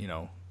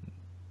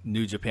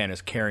 New Japan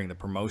is carrying the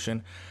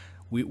promotion.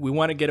 We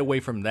want to get away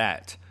from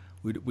that.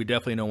 We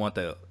definitely don't want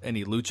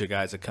any lucha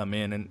guys to come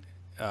in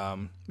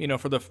and, in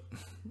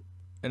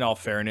all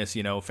fairness,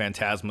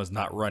 Phantasma's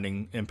not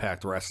running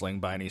Impact Wrestling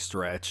by any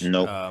stretch.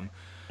 Nope.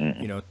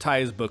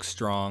 Ty's booked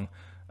strong.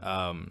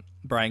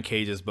 Brian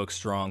Cage's booked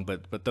strong,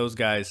 but those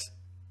guys,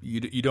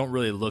 you don't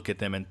really look at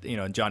them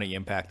and, Johnny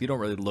Impact, you don't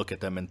really look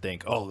at them and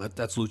think, oh,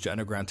 that's Lucha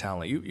Underground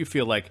talent. You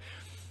feel like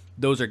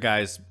those are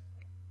guys,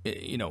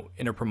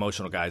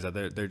 interpromotional guys.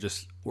 They're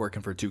just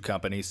working for two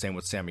companies. Same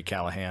with Sami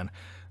Callihan,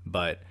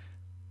 but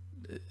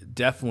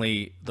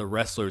definitely the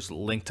wrestlers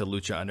linked to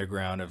Lucha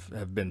Underground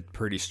have been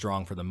pretty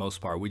strong for the most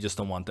part. We just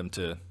don't want them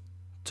to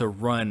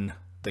run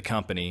the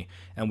company,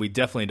 and we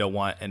definitely don't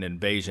want an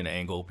invasion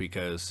angle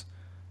because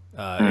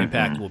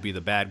Impact will be the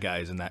bad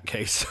guys in that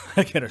case.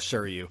 I can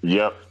assure you.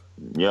 Yep.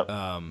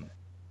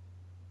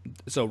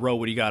 So, Ro,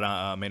 what do you got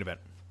on main event?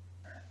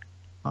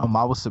 I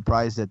was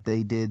surprised that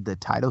they did the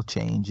title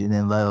change, and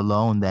then let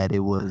alone that it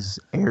was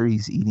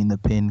Aries eating the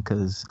pin,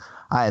 because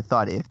I had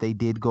thought if they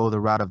did go the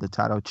route of the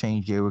title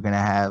change, they were going to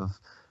have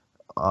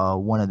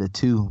one of the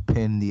two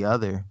pin the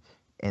other.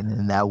 And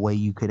then that way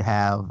you could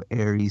have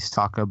Aries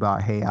talking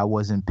about, hey, I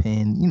wasn't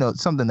pinned.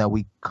 Something that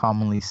we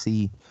commonly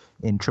see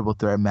in triple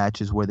threat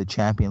matches where the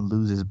champion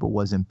loses but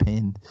wasn't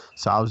pinned.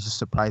 So I was just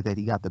surprised that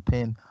he got the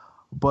pin.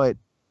 But,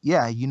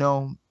 yeah,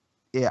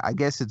 I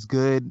guess it's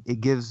good.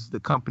 It gives the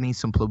company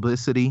some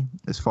publicity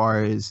as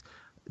far as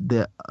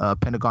the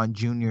Pentagon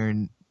Jr.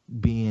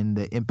 being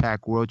the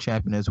Impact World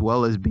Champion as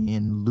well as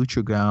being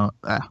Lucha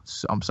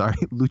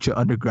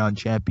Underground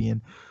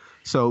Champion.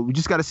 So we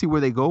just got to see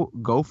where they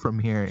go from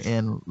here.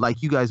 And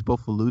like you guys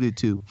both alluded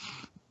to,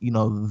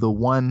 the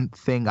one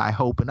thing I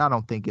hope, and I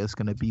don't think it's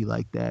going to be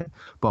like that,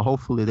 but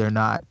hopefully they're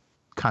not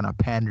kind of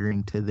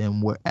pandering to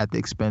them at the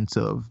expense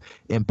of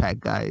Impact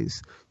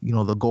guys.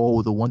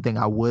 The one thing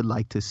I would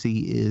like to see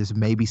is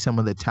maybe some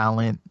of the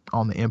talent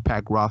on the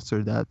Impact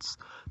roster that's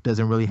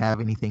doesn't really have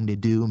anything to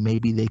do.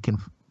 Maybe they can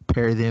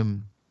pair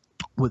them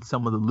with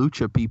some of the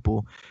lucha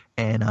people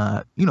and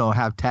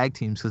have tag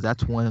teams, because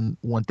that's one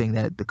thing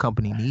that the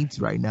company needs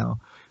right now,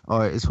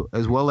 or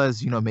as well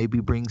as maybe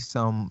bring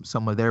some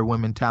of their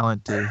women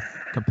talent to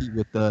compete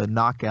with the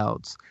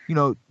knockouts.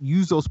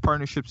 Use those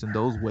partnerships in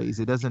those ways.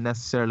 It doesn't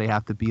necessarily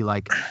have to be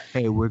like,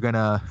 hey, we're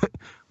gonna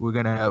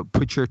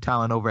put your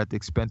talent over at the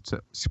expense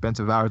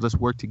of ours. Let's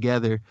work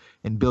together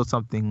and build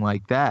something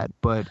like that.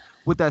 But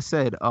with that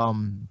said,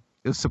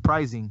 it was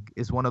surprising.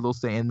 It's one of those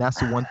things, and that's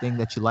the one thing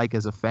that you like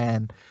as a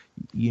fan.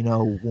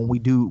 When we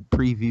do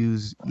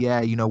previews,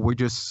 we're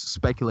just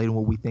speculating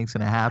what we think's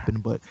gonna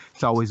happen, but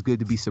it's always good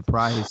to be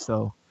surprised.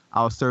 So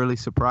I was thoroughly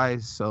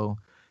surprised. So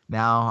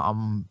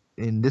now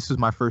and this was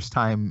my first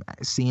time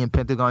seeing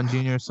Pentagon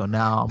Jr., so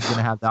now I'm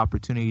gonna have the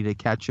opportunity to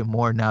catch him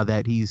more now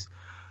that he's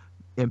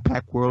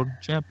Impact World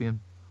Champion.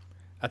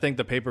 I think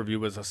the pay-per-view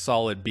was a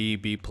solid B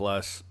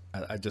plus.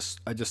 I just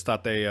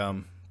thought they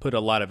put a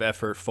lot of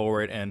effort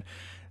forward, and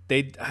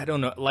I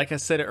don't know, like I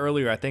said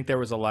earlier, I think there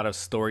was a lot of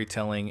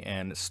storytelling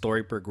and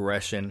story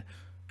progression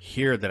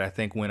here that I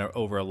think went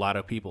over a lot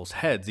of people's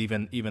heads,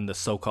 even the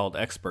so-called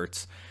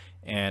experts.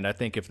 And I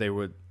think if they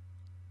would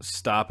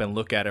stop and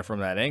look at it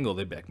from that angle,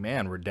 they'd be like,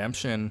 man,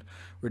 Redemption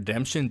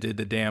did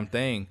the damn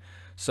thing.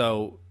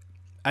 So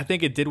I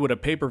think it did what a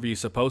pay-per-view is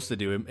supposed to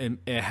do.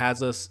 It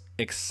has us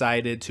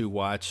excited to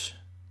watch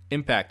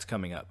Impact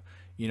coming up,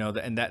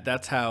 and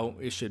that's how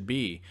it should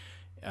be.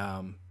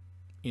 And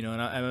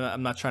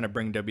I'm not trying to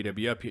bring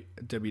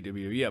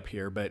WWE up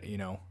here, but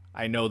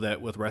I know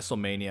that with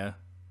WrestleMania,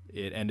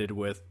 it ended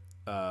with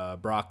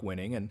Brock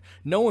winning, and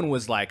no one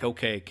was like,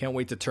 okay, can't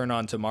wait to turn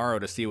on tomorrow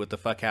to see what the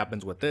fuck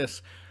happens with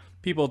this.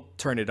 People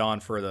turn it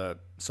on for the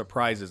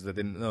surprises that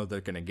they didn't know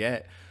they're gonna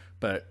get,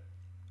 but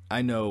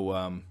I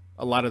know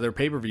a lot of their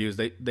pay-per-views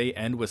they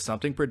end with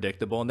something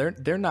predictable, and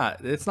they're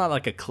not. It's not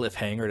like a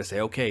cliffhanger to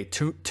say, okay,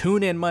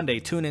 tune in Monday,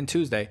 tune in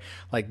Tuesday.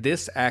 Like,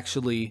 this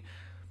actually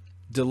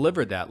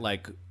delivered that.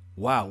 Like,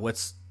 wow,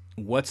 what's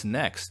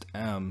next?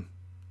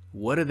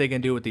 What are they gonna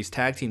do with these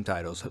tag team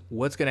titles?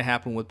 What's gonna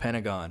happen with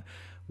Pentagon?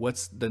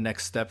 What's the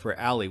next step for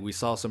Allie? We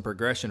saw some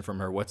progression from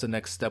her. What's the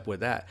next step with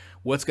that?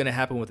 What's gonna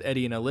happen with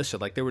Eddie and Alicia?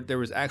 Like, there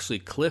was actually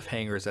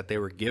cliffhangers that they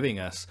were giving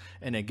us.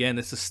 And again,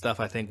 this is stuff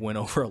I think went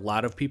over a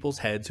lot of people's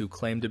heads who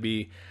claim to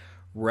be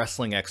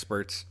wrestling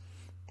experts.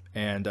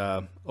 And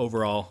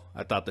overall,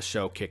 I thought the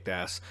show kicked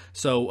ass.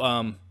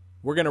 So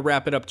we're going to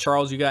wrap it up.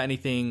 Charles, you got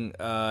anything,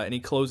 any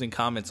closing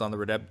comments on the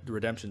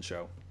Redemption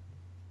show?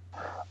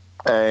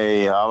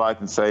 Hey, all I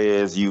can say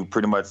is you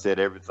pretty much said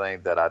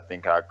everything that I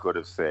think I could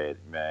have said,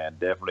 man.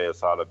 Definitely a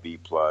solid B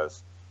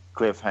plus.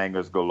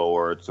 Cliffhangers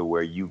galore to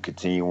where you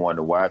continue wanting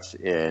to watch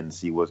and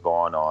see what's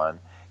going on.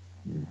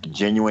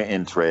 Genuine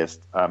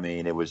interest. I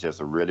mean, it was just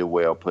a really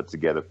well put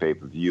together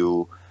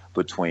pay-per-view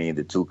between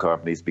the two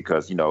companies,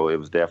 because, it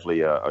was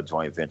definitely a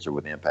joint venture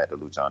with Impact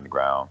and Lucha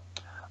Underground.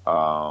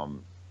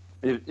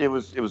 It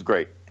was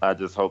great. I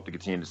just hope to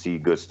continue to see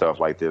good stuff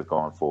like this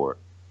going forward.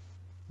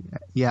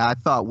 Yeah, I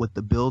thought with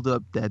the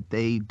build-up that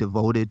they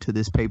devoted to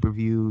this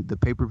pay-per-view, the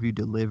pay-per-view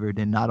delivered.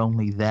 And not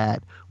only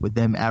that, with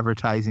them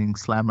advertising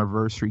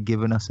Slammiversary,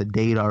 giving us a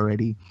date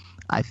already,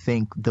 I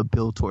think the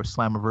build towards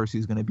Slammiversary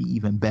is going to be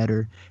even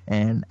better.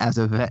 And as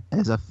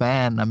a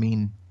fan, I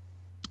mean,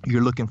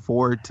 you're looking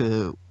forward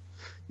to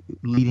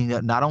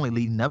not only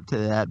leading up to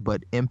that,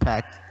 but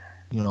Impact,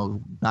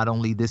 not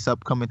only this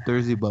upcoming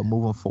Thursday, but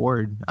moving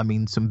forward. I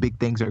mean, some big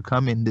things are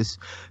coming. This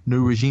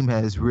new regime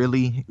has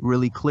really,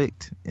 really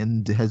clicked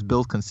and has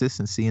built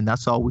consistency, and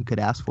that's all we could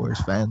ask for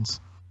as fans.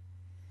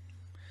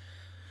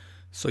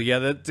 So yeah,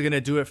 that's going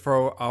to do it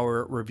for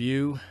our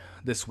review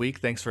this week.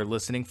 Thanks for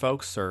listening,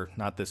 folks, or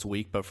not this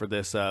week, but for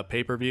this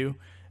pay-per-view.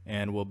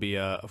 And we'll be,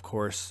 of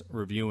course,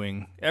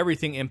 reviewing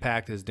everything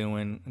Impact is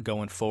doing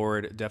going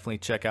forward. Definitely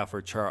check out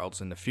for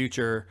Charles in the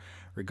future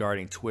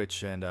regarding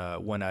Twitch and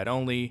One Night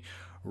Only.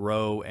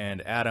 Ro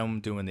and Adam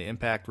doing the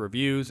Impact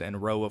reviews,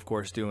 and Ro, of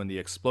course, doing the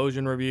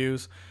Explosion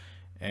reviews.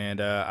 And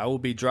I will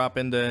be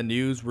dropping the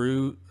news,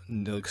 reviews,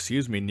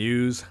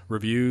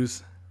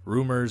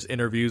 rumors,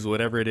 interviews,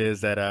 whatever it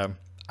is that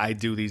I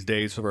do these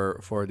days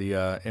for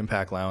the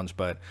Impact Lounge.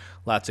 But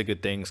lots of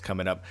good things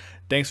coming up.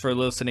 Thanks for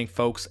listening,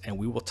 folks, and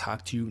we will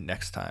talk to you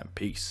next time.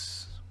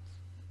 Peace.